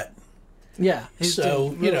a nut. Yeah.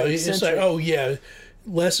 So, it's like, oh, yeah,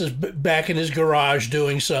 Les is back in his garage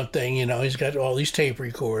doing something, he's got all these tape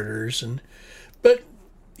recorders, but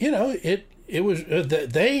it was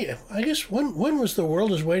I guess when was The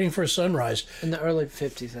World Is Waiting for Sunrise? In the early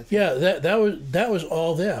 50s, I think. Yeah, that was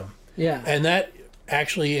all them. Yeah. And that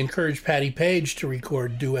actually encouraged Patti Page to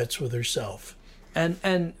record duets with herself.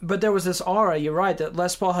 But there was this aura, you're right, that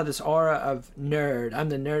Les Paul had this aura of nerd. I'm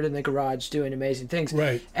the nerd in the garage doing amazing things.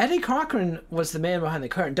 Right. Eddie Cochran was the man behind the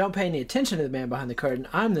curtain. Don't pay any attention to the man behind the curtain.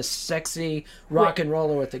 I'm the sexy rock and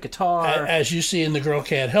roller with the guitar. As you see in The Girl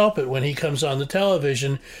Can't Help It when he comes on the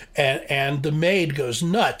television and the maid goes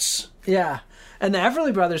nuts. Yeah. And the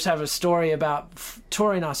Everly Brothers have a story about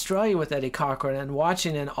touring Australia with Eddie Cochran and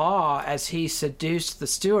watching in awe as he seduced the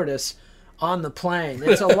stewardess on the plane.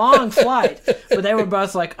 It's a long flight, but they were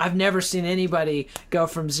both like, I've never seen anybody go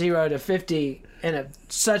from 0 to 50 in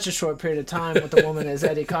such a short period of time with a woman as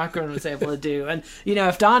Eddie Cochran was able to do. And, you know,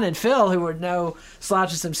 if Don and Phil, who were no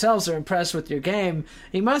slouches themselves, are impressed with your game,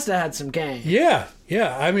 he must have had some game. Yeah.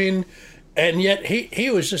 I mean, and yet he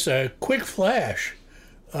was just a quick flash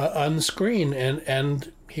on the screen,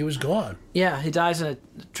 and he was gone. Yeah, he dies in a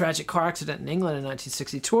tragic car accident in England in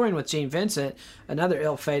 1960, touring with Gene Vincent, another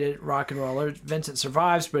ill-fated rock and roller. Vincent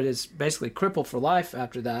survives, but is basically crippled for life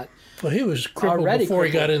after that. Well, he was crippled before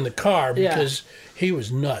he got in the car because he was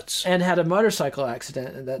nuts. And had a motorcycle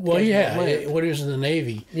accident. When he was in the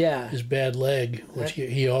Navy, his bad leg, which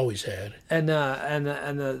he always had. And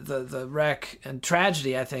the wreck and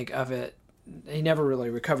tragedy, I think, of it, he never really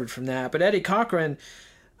recovered from that. But Eddie Cochran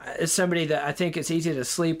is somebody that I think it's easy to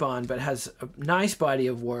sleep on, but has a nice body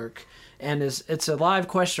of work, and it's a live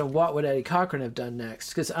question of what would Eddie Cochran have done next.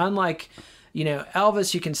 Because unlike, you know,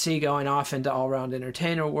 Elvis, you can see going off into all-round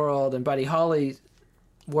entertainer world, and Buddy Holly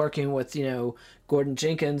working with, you know, Gordon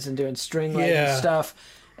Jenkins and doing string lighting stuff.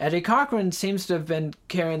 Eddie Cochran seems to have been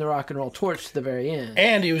carrying the rock and roll torch to the very end.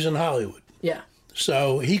 And he was in Hollywood. Yeah.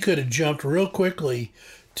 So he could have jumped real quickly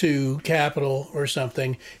to Capitol or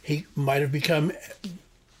something. He might have become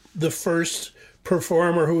the first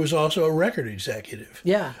performer who was also a record executive.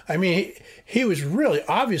 Yeah. I mean, he was really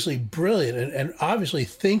obviously brilliant and obviously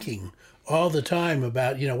thinking all the time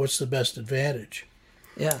about, you know, what's the best advantage.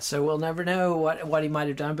 Yeah, so we'll never know what he might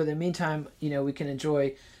have done, but in the meantime, you know, we can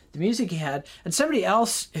enjoy the music he had. And somebody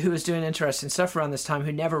else who was doing interesting stuff around this time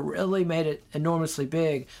who never really made it enormously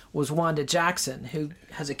big was Wanda Jackson, who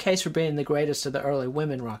has a case for being the greatest of the early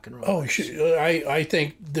women rock and roll. Oh, I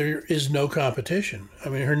think there is no competition. I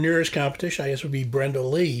mean, her nearest competition, I guess, would be Brenda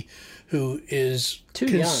Lee, who is too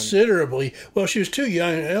considerably young. Well, she was too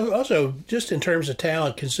young, and also just in terms of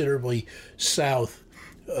talent, considerably south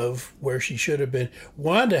of where she should have been.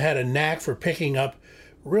 Wanda had a knack for picking up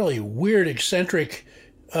really weird, eccentric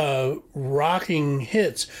rocking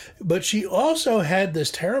hits, but she also had this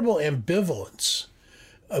terrible ambivalence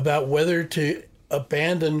about whether to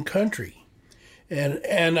abandon country,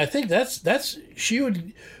 and I think that's she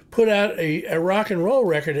would put out a rock and roll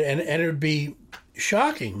record, and it would be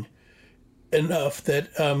shocking enough that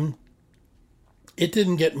it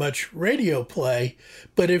didn't get much radio play,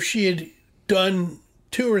 but if she had done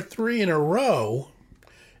 2 or 3 in a row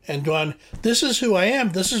and gone, this is who I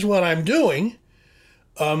am, this is what I'm doing,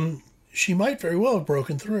 she might very well have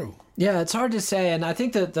broken through. Yeah, it's hard to say. And I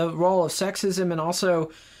think that the role of sexism and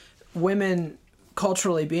also women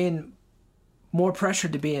culturally being more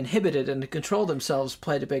pressured to be inhibited and to control themselves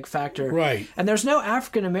played a big factor. Right. And there's no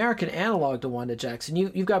African-American analog to Wanda Jackson.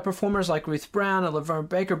 You've got performers like Ruth Brown and Laverne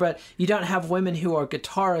Baker, but you don't have women who are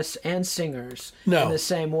guitarists and singers in the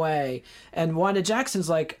same way. And Wanda Jackson's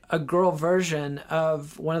like a girl version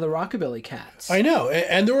of one of the rockabilly cats. I know.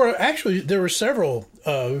 And there were several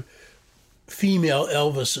female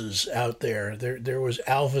Elvises out there. There was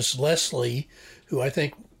Alvis Leslie, who I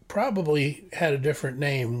think probably had a different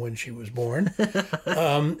name when she was born.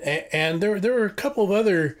 And there were a couple of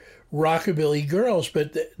other rockabilly girls,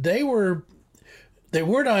 but they weren't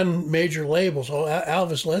on major labels. Oh,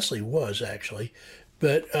 Alvis Leslie was actually,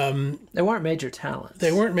 but they weren't major talents.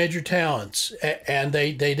 They weren't major talents, and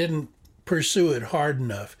they didn't pursue it hard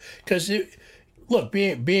enough. Because look,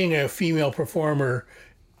 being a female performer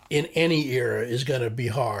in any era is going to be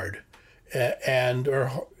hard,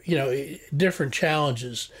 or different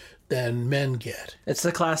challenges than men get. It's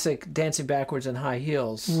the classic dancing backwards in high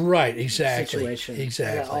heels, right? Exactly. Situation.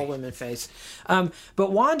 Exactly. That all women face.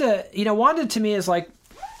 But Wanda to me is like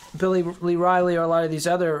Billy Lee Riley or a lot of these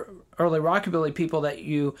other early rockabilly people that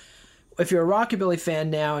if you're a rockabilly fan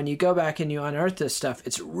now and you go back and you unearth this stuff,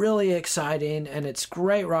 it's really exciting and it's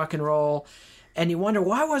great rock and roll, and you wonder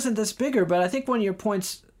why wasn't this bigger? But I think one of your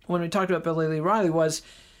points when we talked about Billy Lee Riley was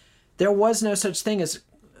there was no such thing as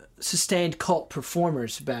sustained cult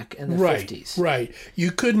performers back in the 50s. Right.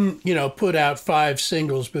 You couldn't, put out 5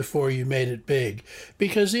 singles before you made it big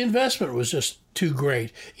because the investment was just too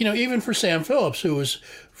great. Even for Sam Phillips, who was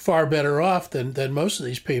far better off than most of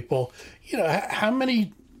these people, how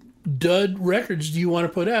many dud records do you want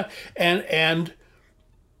to put out? And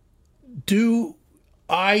do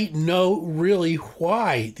I know really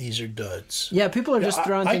why these are duds? Yeah, people are just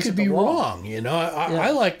throwing things at the wall. I could be wrong,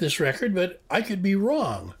 I like this record, but I could be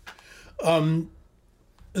wrong.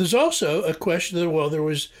 There's also a question that, there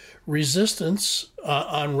was resistance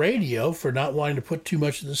on radio for not wanting to put too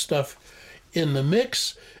much of the stuff in the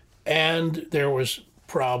mix, and there was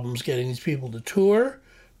problems getting these people to tour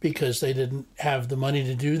because they didn't have the money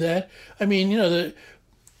to do that. I mean,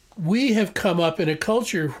 we have come up in a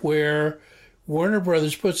culture where Warner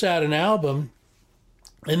Brothers puts out an album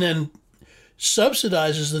and then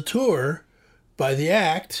subsidizes the tour by the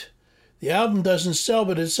act. The album doesn't sell,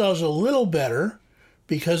 but it sells a little better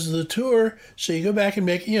because of the tour. So you go back and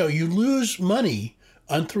make, you lose money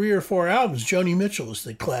on 3 or 4 albums. Joni Mitchell is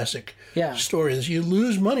the classic story. You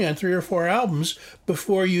lose money on 3 or 4 albums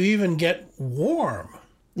before you even get warm.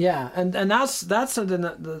 Yeah, and that's something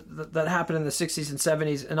that happened in the 60s and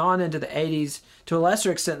 70s and on into the 80s, to a lesser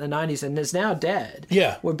extent in the 90s, and is now dead.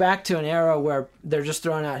 Yeah. We're back to an era where they're just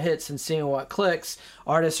throwing out hits and seeing what clicks.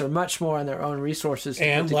 Artists are much more on their own resources to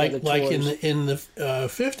and put together like tours. in the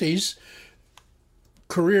 50s,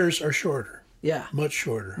 careers are shorter. Yeah. Much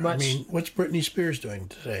shorter. I mean, what's Britney Spears doing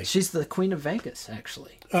today? She's the Queen of Vegas,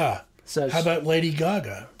 actually. So how about Lady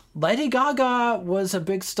Gaga? Lady Gaga was a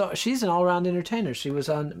big star. She's an all-around entertainer. She was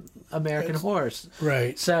on American Horse.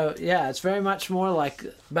 Right. So, yeah, it's very much more like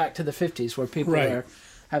back to the 50s where people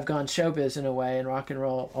have gone showbiz in a way, and rock and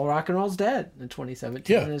roll. Well, rock and roll's dead in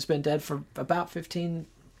 2017. Yeah. And it's been dead for about 15,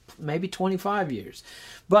 maybe 25 years.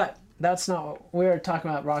 But that's not what we're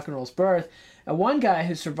talking about, rock and roll's birth. And one guy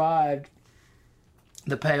who survived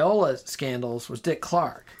the payola scandals was Dick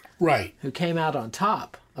Clark. Right. Who came out on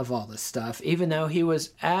top of all this stuff, even though he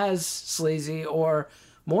was as sleazy or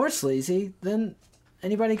more sleazy than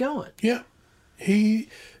anybody going. Yeah. He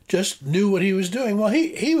just knew what he was doing. Well,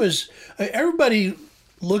 he was, everybody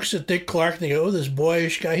looks at Dick Clark and they go, oh, this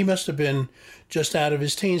boyish guy, he must have been just out of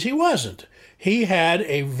his teens. He wasn't. He had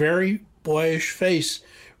a very boyish face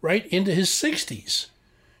right into his 60s,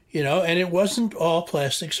 and it wasn't all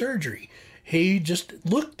plastic surgery. He just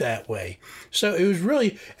looked that way. So it was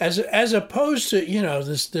really, as opposed to,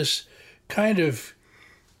 this kind of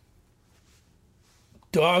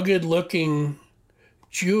dogged-looking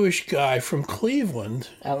Jewish guy from Cleveland,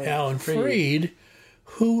 Alan Freed,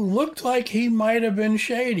 who looked like he might have been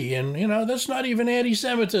shady. And, that's not even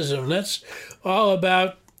anti-Semitism. That's all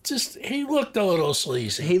about just, he looked a little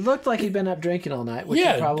sleazy. He looked like he'd been up drinking all night, which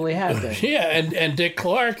he probably had been. Yeah, and Dick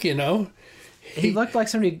Clark, He looked like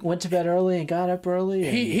somebody who went to bed early and got up early.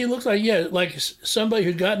 He looked like somebody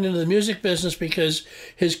who'd gotten into the music business because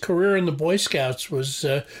his career in the Boy Scouts was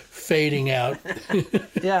fading out.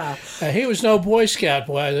 Yeah. He was no Boy Scout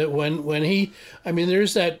boy. When he,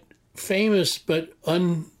 there's that famous but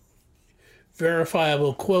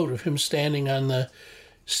unverifiable quote of him standing on the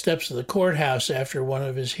steps of the courthouse after one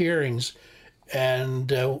of his hearings, and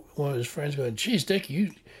one of his friends going, "Geez, Dick,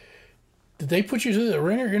 did they put you through the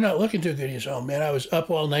ringer? You're not looking too good." He said, "Oh, man, I was up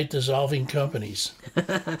all night dissolving companies."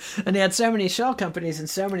 And he had so many shell companies and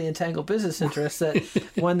so many entangled business interests that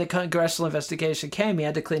when the congressional investigation came, he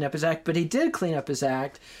had to clean up his act. But he did clean up his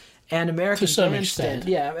act. And American to some Bandstand,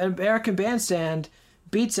 extent. American Bandstand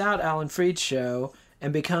beats out Alan Freed's show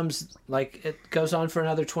and becomes, it goes on for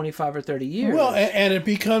another 25 or 30 years. Well, and it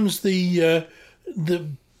becomes the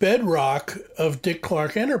bedrock of Dick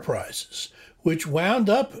Clark Enterprises, which wound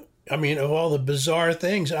up, of all the bizarre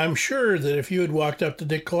things, I'm sure that if you had walked up to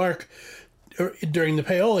Dick Clark during the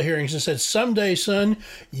payola hearings and said, "Someday, son,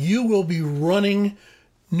 you will be running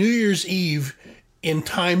New Year's Eve in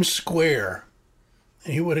Times Square,"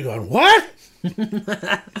 and he would have gone, "What?"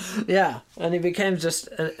 Yeah, and he became just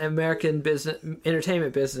an American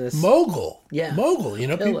entertainment business mogul. Yeah, mogul.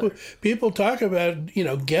 People talk about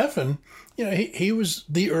Geffen. He was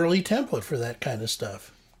the early template for that kind of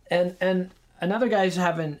stuff. And another guy who's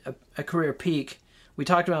having a career peak, we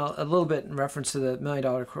talked about a little bit in reference to the $1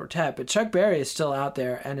 Million Quartet, but Chuck Berry is still out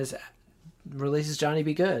there and releases Johnny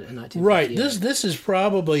B. Good in 1958. Right. This is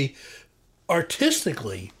probably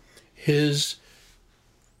artistically his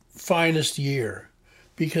finest year,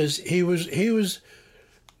 because he was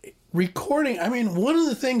recording. One of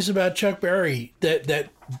the things about Chuck Berry that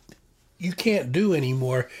you can't do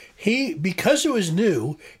anymore, because it was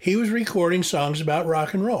new, he was recording songs about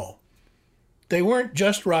rock and roll. They weren't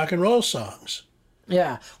just rock and roll songs.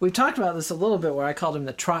 Yeah, we've talked about this a little bit, where I called him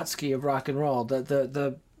the Trotsky of rock and roll,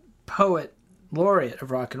 the poet laureate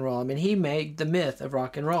of rock and roll. He made the myth of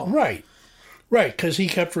rock and roll. Right, because he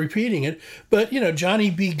kept repeating it. But, Johnny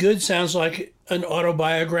B. Good sounds like an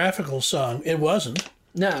autobiographical song. It wasn't.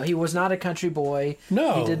 No, he was not a country boy.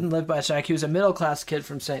 No. He didn't live by a shack. He was a middle-class kid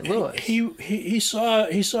from St. Louis. He saw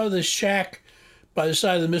this shack by the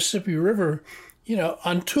side of the Mississippi River,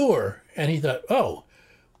 on tour. And he thought, oh,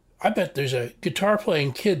 I bet there's a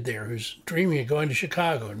guitar-playing kid there who's dreaming of going to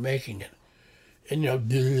Chicago and making it. And,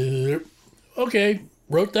 okay,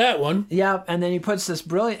 wrote that one. Yeah, and then he puts this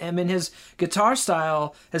brilliant, his guitar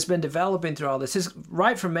style has been developing through all this.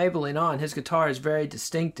 Right from Maybelline on, his guitar is very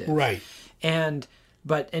distinctive. Right. And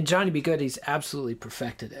in Johnny B. Good, he's absolutely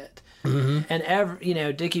perfected it.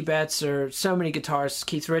 And Dickie Betts, or so many guitarists,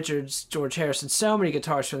 Keith Richards, George Harrison, so many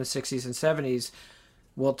guitarists from the 60s and 70s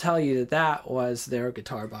will tell you that was their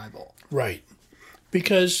guitar Bible. Right.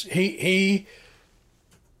 Because he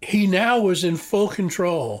now was in full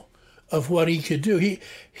control of what he could do.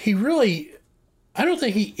 He really, I don't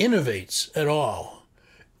think he innovates at all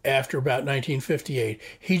after about 1958.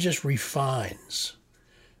 He just refines.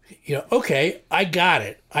 Okay, I got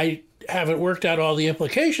it. I haven't worked out all the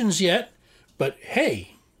implications yet, but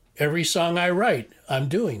hey, every song I write, I'm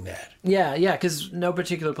doing that. Yeah, because No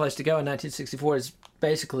Particular Place to Go in 1964 is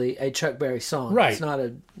basically a Chuck Berry song. Right. It's not a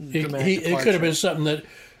dramatic It could have been something that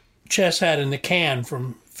Chess had in the can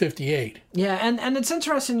from 58. Yeah, and it's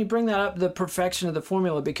interesting you bring that up, the perfection of the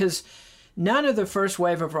formula, because none of the first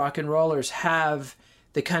wave of rock and rollers have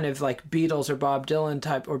the kind of like Beatles or Bob Dylan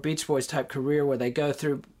type or Beach Boys type career where they go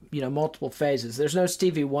through multiple phases. There's no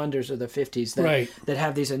Stevie Wonders of the 50s that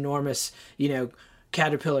have these enormous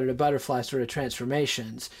caterpillar to butterfly sort of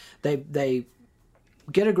transformations. They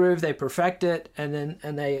get a groove, they perfect it, and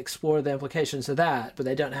they explore the implications of that, but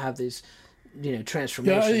they don't have these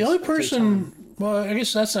transformations. Yeah, the only person, well, I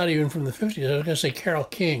guess that's not even from the 50s. I was going to say Carole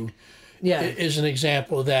King is an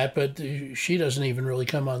example of that, but she doesn't even really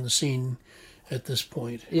come on the scene at this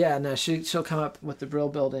point. Yeah, no, she'll come up with the Brill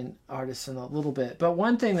Building artists in a little bit. But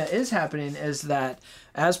one thing that is happening is that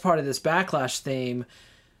as part of this backlash theme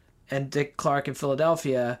and Dick Clark in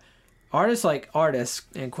Philadelphia, artists,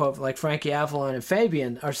 in quote, like Frankie Avalon and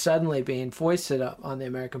Fabian are suddenly being foisted up on the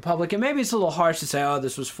American public. And maybe it's a little harsh to say, oh,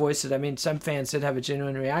 this was foisted. I mean, some fans did have a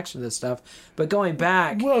genuine reaction to this stuff. But going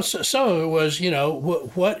back... Well, some of it was,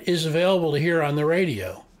 what is available to hear on the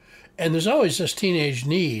radio. And there's always this teenage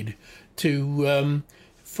need to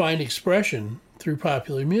find expression through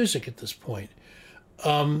popular music at this point.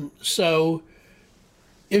 So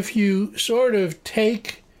if you sort of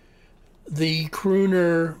take the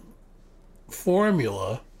crooner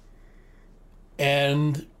formula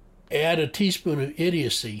and add a teaspoon of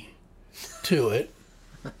idiocy to it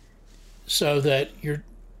so that you're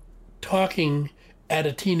talking at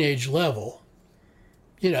a teenage level,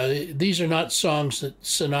 these are not songs that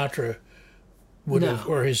Sinatra would have,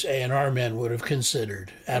 or his A&R men would have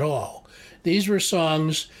considered at all. These were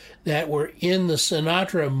songs that were in the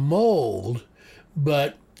Sinatra mold,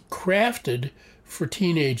 but crafted for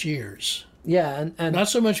teenage ears. Yeah, and not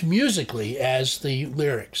so much musically as the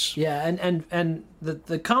lyrics. Yeah, and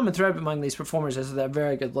the common thread among these performers is that they're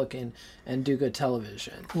very good looking and do good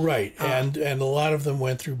television. Right, and a lot of them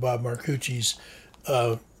went through Bob Marcucci's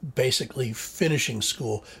basically finishing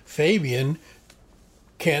school. Fabian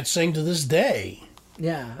can't sing to this day.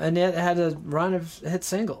 Yeah, and it had a run of hit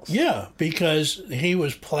singles. Yeah, because he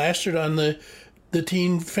was plastered on the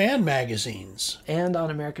teen fan magazines. And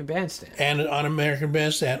on American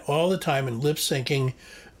Bandstand. All the time, and lip-syncing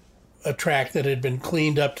a track that had been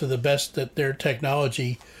cleaned up to the best that their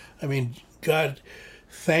technology... I mean, God,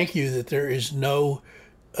 thank you that there is no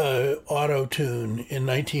auto-tune in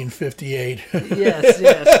 1958. Yes.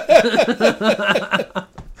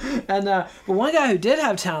 And one guy who did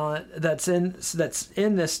have talent that's in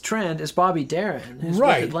this trend is Bobby Darin, who's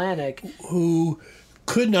with Atlantic. Who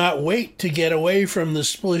could not wait to get away from the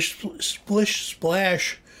splish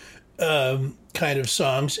splash kind of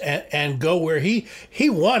songs and go where he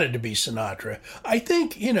wanted to be Sinatra. I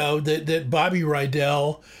think that Bobby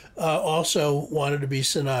Rydell also wanted to be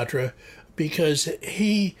Sinatra, because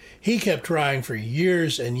he kept trying for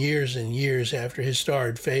years and years and years after his star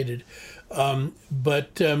had faded.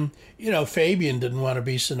 But Fabian didn't want to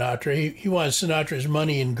be Sinatra. He wanted Sinatra's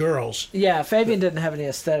money and girls. Yeah, Fabian didn't have any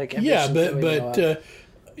aesthetic ambitions. Yeah,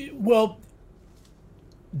 but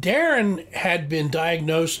Darin had been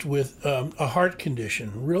diagnosed with a heart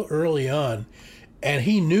condition real early on, and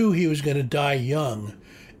he knew he was going to die young.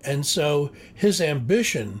 And so his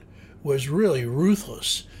ambition was really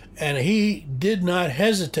ruthless, and he did not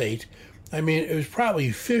hesitate. I mean, it was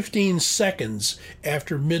probably 15 seconds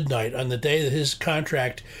after midnight on the day that his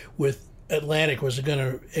contract with Atlantic was going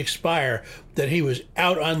to expire that he was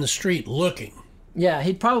out on the street looking. Yeah,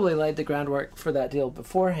 he'd probably laid the groundwork for that deal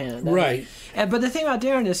beforehand. Right. But the thing about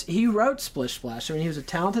Darin is he wrote Splish Splash. I mean, he was a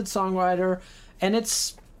talented songwriter, and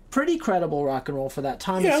it's pretty credible rock and roll for that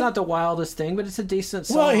time. Yeah. It's not the wildest thing, but it's a decent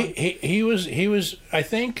song. Well, he was I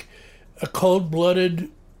think, a cold-blooded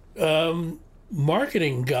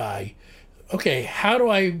marketing guy. Okay, how do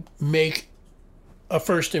I make a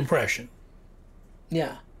first impression?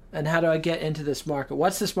 Yeah. And how do I get into this market?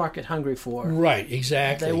 What's this market hungry for? Right,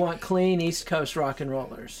 exactly. They want clean East Coast rock and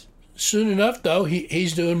rollers. soon enough, though,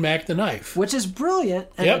 he's doing Mac the Knife. Which is brilliant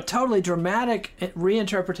and Yep. a totally dramatic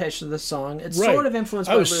reinterpretation of the song. It's Right. sort of influenced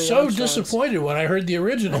by I was Louis so Armstrong's. disappointed when I heard the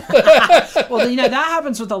original. Well, you know, that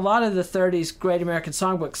happens with a lot of the 30s Great American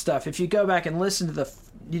Songbook stuff. If you go back and listen to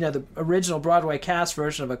the original Broadway cast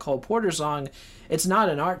version of a Cole Porter song, it's not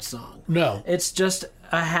an art song. No. It's just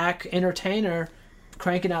a hack entertainer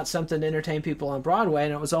cranking out something to entertain people on Broadway,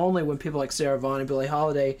 and it was only when people like Sarah Vaughan and Billie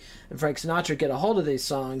Holiday and Frank Sinatra get a hold of these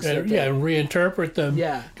songs. And, and reinterpret them.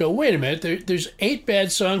 Yeah. Go, wait a minute, there's 8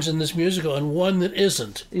 bad songs in this musical and one that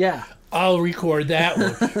isn't. Yeah. I'll record that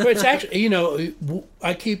one. But it's actually,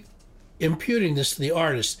 I keep imputing this to the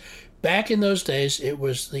artist. Back in those days, it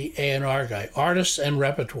was the A&R guy, artists and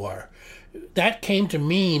repertoire. That came to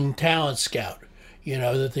mean talent scout,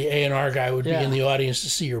 that the A&R guy would be in the audience to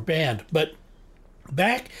see your band. But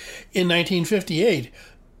back in 1958,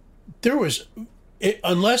 there was,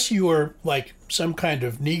 unless you were like some kind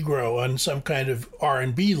of Negro on some kind of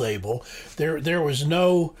R&B label, there was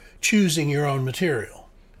no choosing your own material.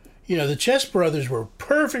 The Chess Brothers were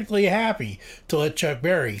perfectly happy to let Chuck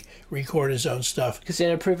Berry record his own stuff. Because he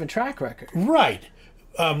had a proven track record. Right.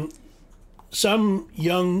 Some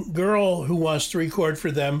young girl who wants to record for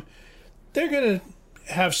them, they're going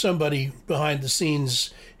to have somebody behind the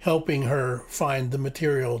scenes helping her find the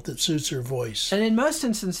material that suits her voice. And in most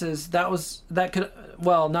instances, not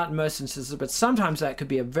in most instances, but sometimes that could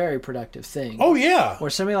be a very productive thing. Oh, yeah. Where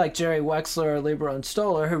somebody like Jerry Wexler or Libero and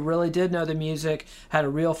Stoller, who really did know the music, had a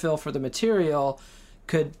real feel for the material,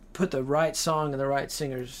 could put the right song and the right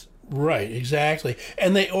singers. Right, exactly.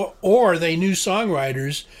 And they knew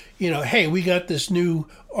songwriters, hey, we got this new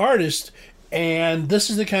artist, and this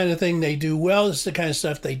is the kind of thing they do well, this is the kind of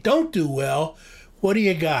stuff they don't do well. What do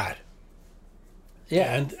you got?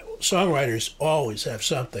 Yeah. And songwriters always have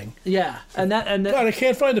something. Yeah. And God, I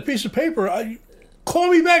can't find a piece of paper.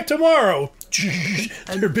 Call me back tomorrow.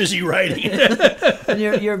 They're busy writing. And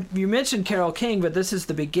you mentioned Carole King, but this is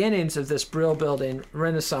the beginnings of this Brill Building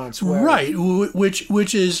Renaissance. Right,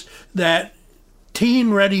 which is that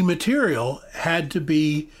teen-ready material had to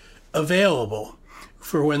be available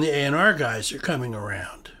for when the A&R guys are coming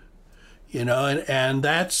around. And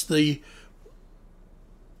that's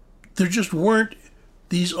there just weren't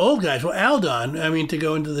these old guys. Well, Aldon, to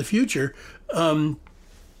go into the future, Don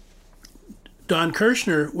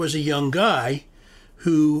Kirshner was a young guy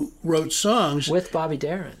who wrote songs. With Bobby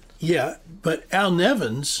Darin. Yeah, but Al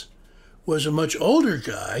Nevins was a much older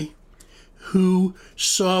guy who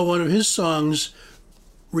saw one of his songs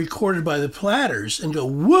recorded by the Platters and go,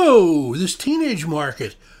 whoa, this teenage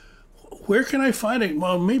market. Where can I find it?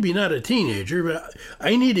 Well, maybe not a teenager, but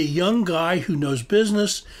I need a young guy who knows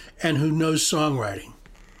business and who knows songwriting.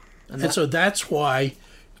 And so that's why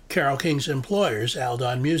Carole King's employers,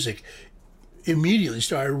 Aldon Music, immediately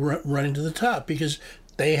started running to the top because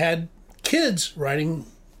they had kids writing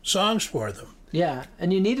songs for them. Yeah,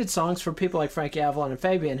 and you needed songs for people like Frankie Avalon and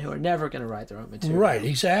Fabian who are never going to write their own material. Right,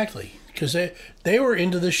 exactly. Because they were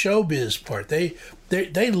into the showbiz part. They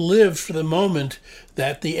lived for the moment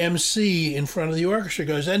that the MC in front of the orchestra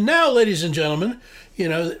goes, and now, ladies and gentlemen,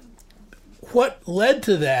 what led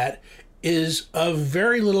to that is of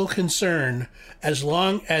very little concern as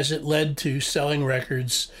long as it led to selling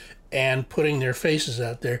records and putting their faces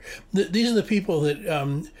out there. These are the people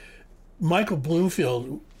that Michael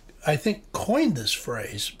Bloomfield, I think, coined this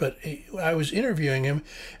phrase, but I was interviewing him,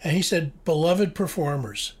 and he said, beloved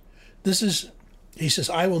performers. He says,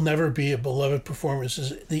 I will never be a beloved performer. This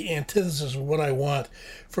is the antithesis of what I want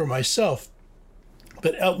for myself.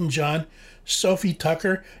 But Elton John, Sophie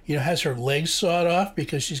Tucker, has her legs sawed off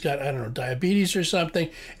because she's got, diabetes or something,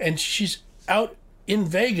 and she's out in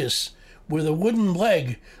Vegas with a wooden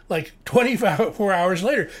leg like 24 hours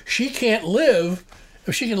later. She can't live.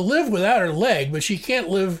 She can live without her leg, but she can't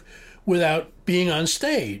live without being on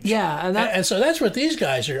stage. Yeah, and so that's what these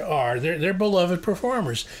guys are. They're beloved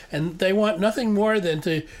performers, and they want nothing more than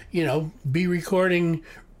to be recording,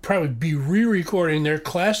 probably be re-recording their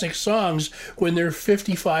classic songs when they're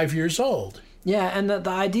 55 years old. Yeah, and the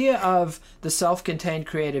idea of the self-contained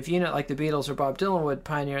creative unit like the Beatles or Bob Dylan would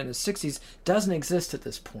pioneer in the 60s doesn't exist at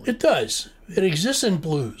this point. It does. It exists in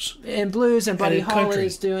blues. In blues, and Buddy Holly country.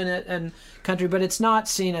 is doing it, and country, but it's not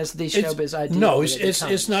seen as the showbiz idea. No,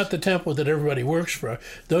 it's not the template that everybody works for.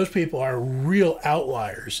 Those people are real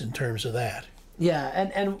outliers in terms of that. Yeah,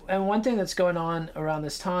 and one thing that's going on around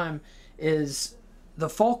this time is the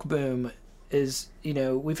folk boom is,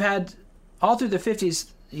 we've had, all through the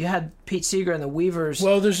 50s, you had Pete Seeger and the Weavers.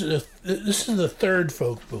 Well, this is the third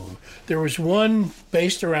folk boom. There was one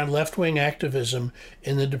based around left-wing activism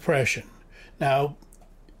in the Depression. Now,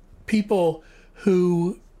 people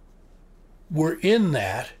who were in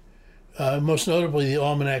that. Most notably, the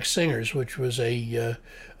Almanac Singers, which was a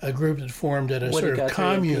group that formed at a Woody sort of Guthrie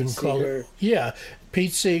commune and called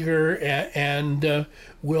Pete Seeger and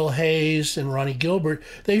Will Hayes and Ronnie Gilbert.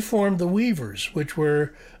 They formed the Weavers, which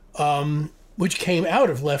were which came out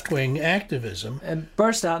of left-wing activism and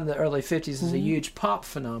burst out in the early 50s as a huge pop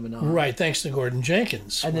phenomenon. Right, thanks to Gordon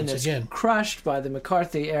Jenkins. And then it's crushed by the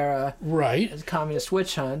McCarthy era. Right, as communist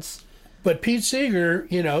witch hunts. But Pete Seeger,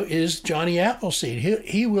 is Johnny Appleseed.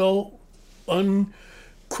 He will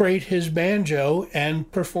uncrate his banjo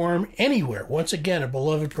and perform anywhere. Once again, a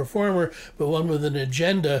beloved performer, but one with an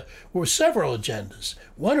agenda, or several agendas.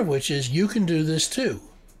 One of which is, you can do this too.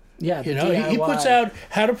 Yeah, he puts out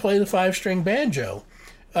How to Play the Five-String Banjo,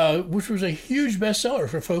 which was a huge bestseller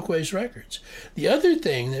for Folkways Records. The other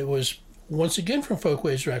thing that was, once again from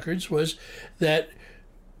Folkways Records, was that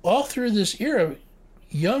all through this era,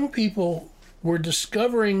 young people were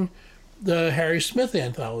discovering the Harry Smith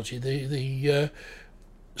anthology, the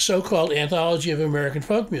so-called Anthology of American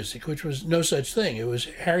Folk Music, which was no such thing. It was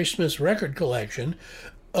Harry Smith's record collection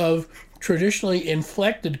of traditionally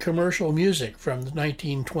inflected commercial music from the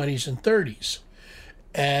 1920s and 30s.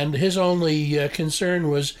 And his only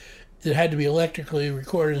concern was it had to be electrically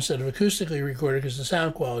recorded instead of acoustically recorded because the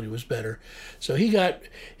sound quality was better. So he got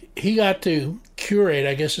to curate,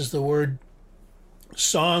 I guess is the word,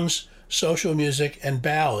 songs, social music, and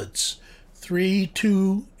ballads.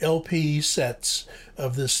 2 LP sets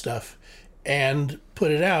of this stuff and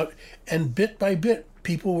put it out. And bit by bit,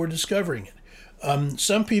 people were discovering it.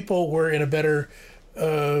 Some people were in a better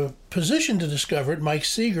position to discover it. Mike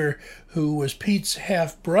Seeger, who was Pete's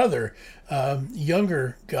half-brother,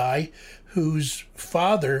 younger guy, whose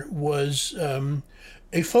father was a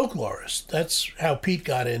folklorist. That's how Pete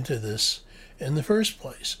got into this in the first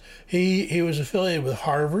place. He was affiliated with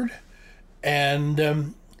Harvard,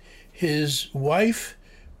 and his wife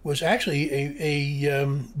was actually a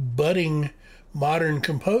budding modern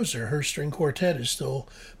composer. Her string quartet is still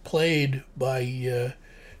played by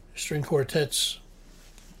string quartets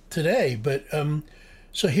today. But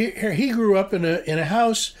so he grew up in a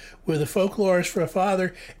house with a folklorist for a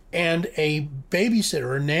father and a babysitter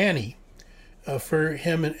or nanny for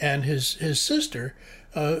him and his sister,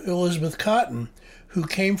 Elizabeth Cotton, who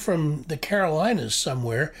came from the Carolinas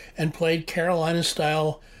somewhere and played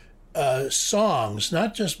Carolina-style songs,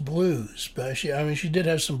 not just blues. But she did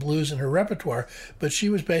have some blues in her repertoire, but she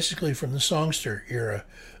was basically from the songster era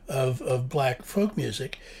of black folk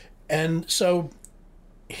music. And so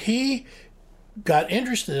he got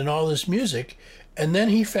interested in all this music, and then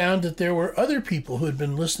he found that there were other people who had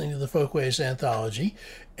been listening to the Folkways anthology,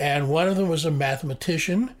 and one of them was a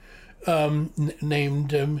mathematician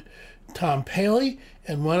named Tom Paley,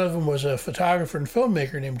 and one of them was a photographer and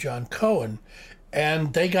filmmaker named John Cohen.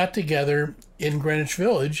 And they got together in Greenwich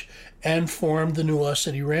Village and formed the New Lost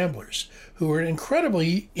City Ramblers, who were an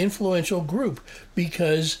incredibly influential group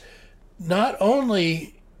because not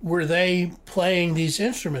only were they playing these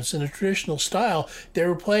instruments in a traditional style, they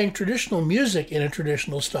were playing traditional music in a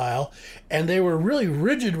traditional style, and they were really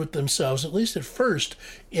rigid with themselves, at least at first,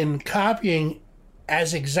 in copying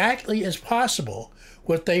as exactly as possible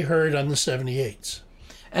what they heard on the 78s.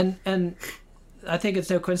 And I think it's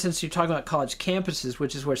no coincidence you're talking about college campuses,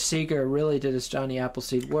 which is where Seeger really did his Johnny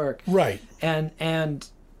Appleseed work. Right. And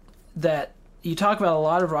that you talk about a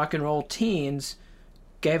lot of rock and roll teens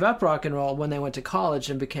gave up rock and roll when they went to college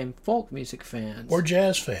and became folk music fans. Or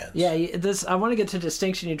jazz fans. Yeah, I want to get to the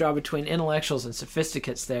distinction you draw between intellectuals and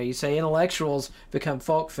sophisticates there. You say intellectuals become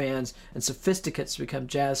folk fans and sophisticates become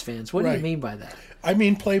jazz fans. What do you mean by that? I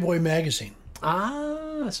mean Playboy magazine.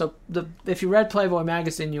 Ah, so if you read Playboy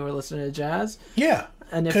magazine, you were listening to jazz? Yeah,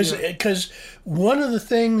 because one of the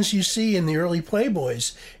things you see in the early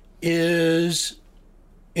Playboys is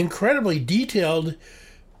incredibly detailed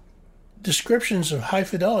descriptions of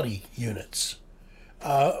high-fidelity units.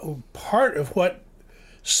 Part of what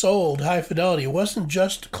sold high fidelity wasn't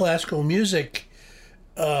just classical music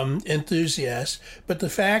enthusiasts, but the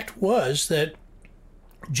fact was that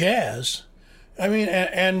jazz,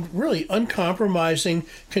 and really uncompromising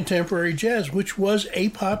contemporary jazz, which was a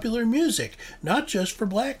popular music, not just for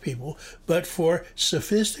black people, but for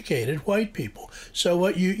sophisticated white people. So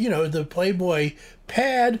what the Playboy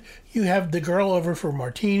pad, you have the girl over for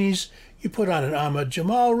martinis, you put on an Ahmad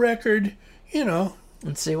Jamal record, and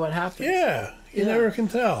see what happens. Yeah, you never can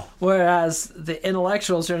tell. Whereas the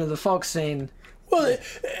intellectuals are into the folk scene. Well,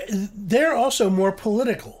 they're also more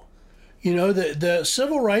political. The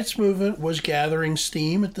civil rights movement was gathering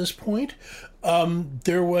steam at this point.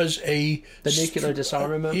 There was the nuclear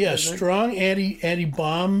disarmament yeah, movement? strong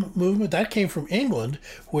anti-bomb movement. That came from England,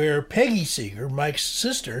 where Peggy Seeger, Mike's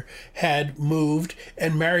sister, had moved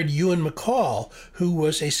and married Ewan MacColl, who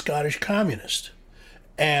was a Scottish communist.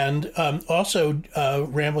 And also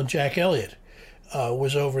Ramblin' Jack Elliott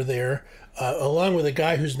was over there, along with a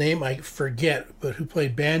guy whose name I forget, but who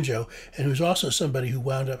played banjo, and who's also somebody who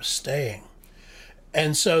wound up staying.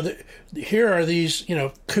 And so here are these,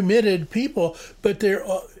 committed people, but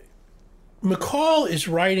MacColl is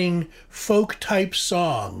writing folk-type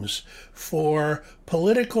songs for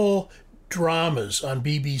political dramas on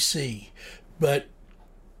BBC. But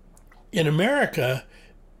in America,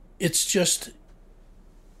 it's just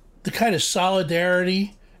the kind of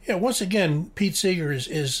solidarity. Once again, Pete Seeger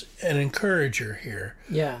is an encourager here.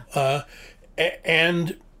 Yeah.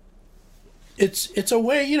 And it's a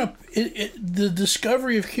way, the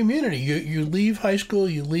discovery of community. You leave high school,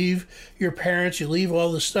 you leave your parents, you leave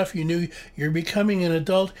all the stuff you knew, you're becoming an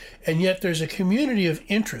adult, and yet there's a community of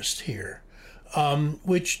interest here,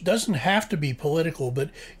 which doesn't have to be political,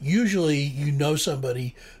 but usually you know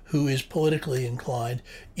somebody who is politically inclined,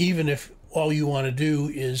 even if all you want to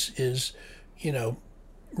do is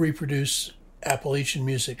reproduce Appalachian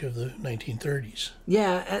music of the 1930s.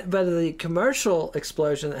 Yeah, but the commercial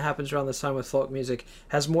explosion that happens around this time with folk music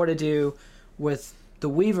has more to do with the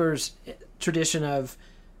Weavers' tradition of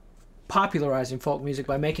popularizing folk music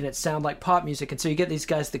by making it sound like pop music. And so you get these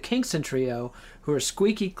guys, the Kingston Trio, who are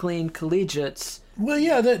squeaky clean collegiates. Well,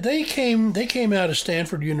 yeah, they came out of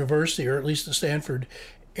Stanford University, or at least the Stanford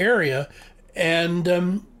area,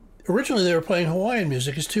 and originally they were playing Hawaiian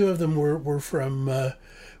music, because two of them were from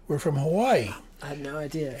Hawaii. I had no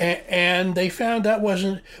idea. And they found that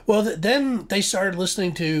wasn't... Well, then they started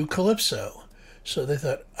listening to Calypso. So they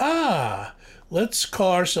thought, let's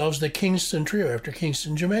call ourselves the Kingston Trio, after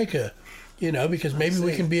Kingston, Jamaica, because maybe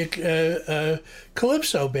we can be a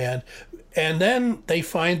Calypso band. And then they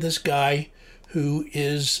find this guy who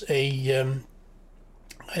is I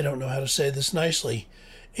don't know how to say this nicely,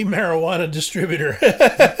 a marijuana distributor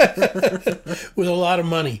with a lot of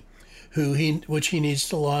money, which he needs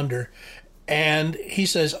to launder. And he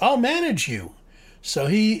says, I'll manage you. So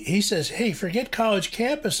he says, hey, forget college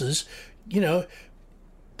campuses.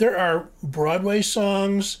 There are Broadway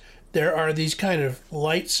songs. There are these kind of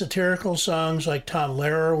light satirical songs like Tom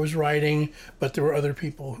Lehrer was writing, but there were other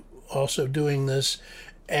people also doing this.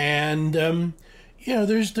 And,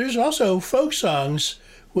 there's also folk songs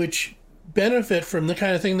which benefit from the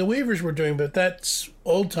kind of thing the Weavers were doing, but that's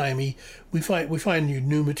old-timey. We find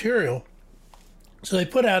new material. So they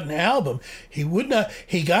put out an album. He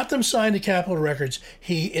got them signed to Capitol Records.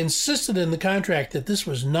 He insisted in the contract that this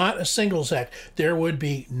was not a singles act. There would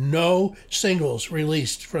be no singles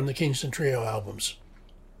released from the Kingston Trio albums.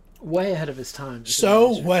 Way ahead of his time. So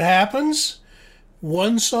what happens?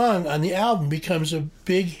 One song on the album becomes a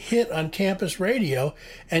big hit on campus radio,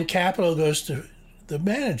 and Capitol goes to the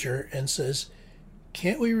manager and says,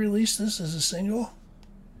 can't we release this as a single?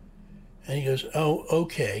 And he goes, oh,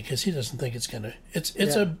 okay, because he doesn't think it's going to...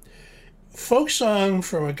 It's a folk song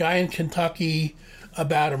from a guy in Kentucky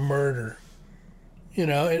about a murder,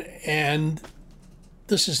 and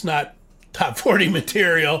this is not top 40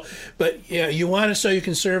 material, but you want it so you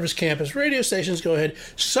can service campus radio stations, go ahead.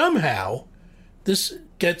 Somehow, this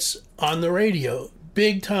gets on the radio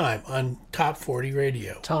big time on top 40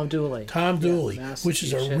 radio. Tom Dooley, which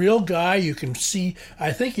is a real guy. You can see,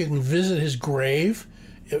 I think you can visit his grave.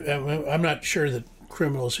 I'm not sure that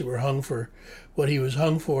criminals who were hung for what he was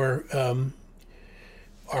hung for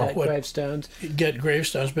get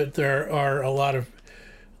gravestones, but there are a lot of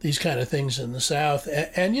these kind of things in the South,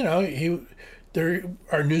 and there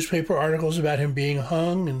are newspaper articles about him being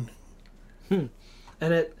hung,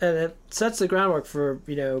 and it sets the groundwork for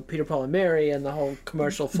Peter, Paul and Mary and the whole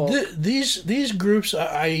commercial folk. These groups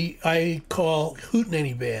I call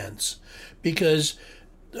hootenanny bands, because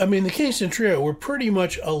the Kingston Trio were pretty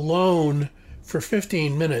much alone for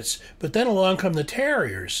 15 minutes, but then along come the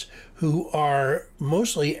Terriers, who are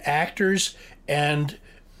mostly actors, and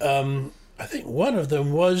I think one of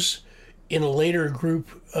them was in a later group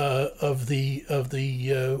of the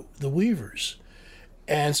Weavers.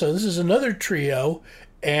 And so this is another trio,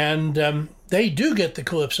 and they do get the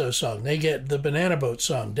Calypso song. They get the Banana Boat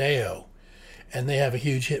song, Deo, and they have a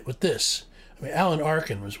huge hit with this. Alan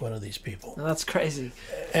Arkin was one of these people. Oh, that's crazy.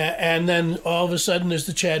 And then all of a sudden there's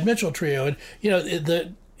the Chad Mitchell trio, and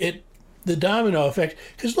the domino effect.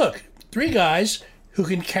 Because look, three guys who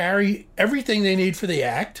can carry everything they need for the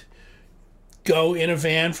act, go in a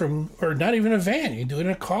van or not even a van, you can do it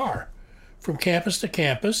in a car, from campus to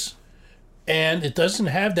campus, And it doesn't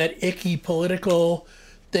have that icky political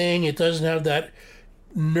thing. It doesn't have that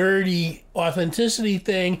nerdy authenticity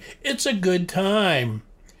thing. It's a good time.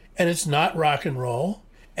 And it's not rock and roll.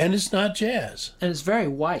 And it's not jazz. And it's very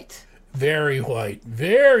white. Very white.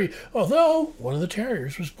 Very. Although one of the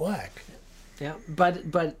terriers was black. Yeah,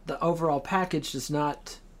 but the overall package does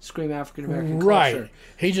not scream African American culture. Right.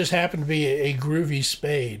 He just happened to be a groovy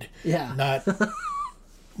spade. Yeah. Not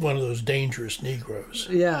one of those dangerous Negroes.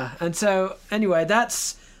 Yeah. And so, anyway,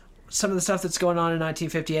 that's some of the stuff that's going on in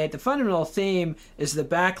 1958. The fundamental theme is the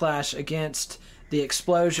backlash against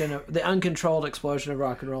the uncontrolled explosion of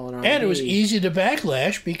rock and roll and R&B. And it was easy to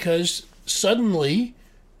backlash because suddenly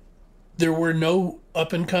there were no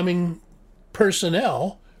up-and-coming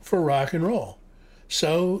personnel for rock and roll.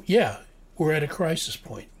 So, yeah, we're at a crisis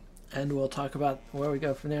point. And we'll talk about where we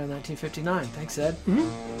go from there in 1959. Thanks, Ed.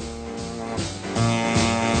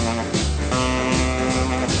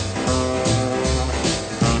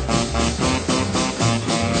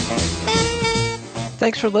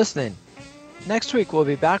 Thanks for listening. Next week we'll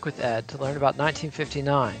be back with Ed to learn about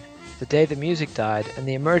 1959, the day the music died, and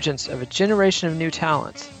the emergence of a generation of new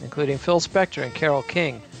talents, including Phil Spector and Carole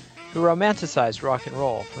King, who romanticized rock and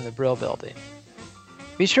roll from the Brill Building.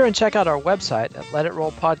 Be sure and check out our website at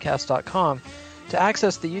letitrollpodcast.com to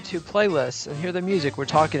access the YouTube playlists and hear the music we're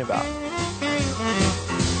talking about.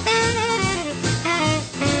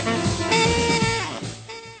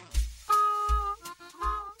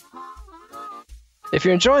 If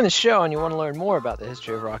you're enjoying the show and you want to learn more about the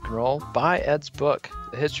history of rock and roll, buy Ed's book,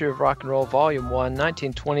 The History of Rock and Roll, Volume 1,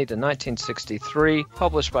 1920 to 1963,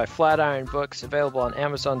 published by Flatiron Books, available on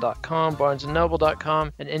Amazon.com,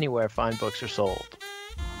 BarnesandNoble.com, and anywhere fine books are sold.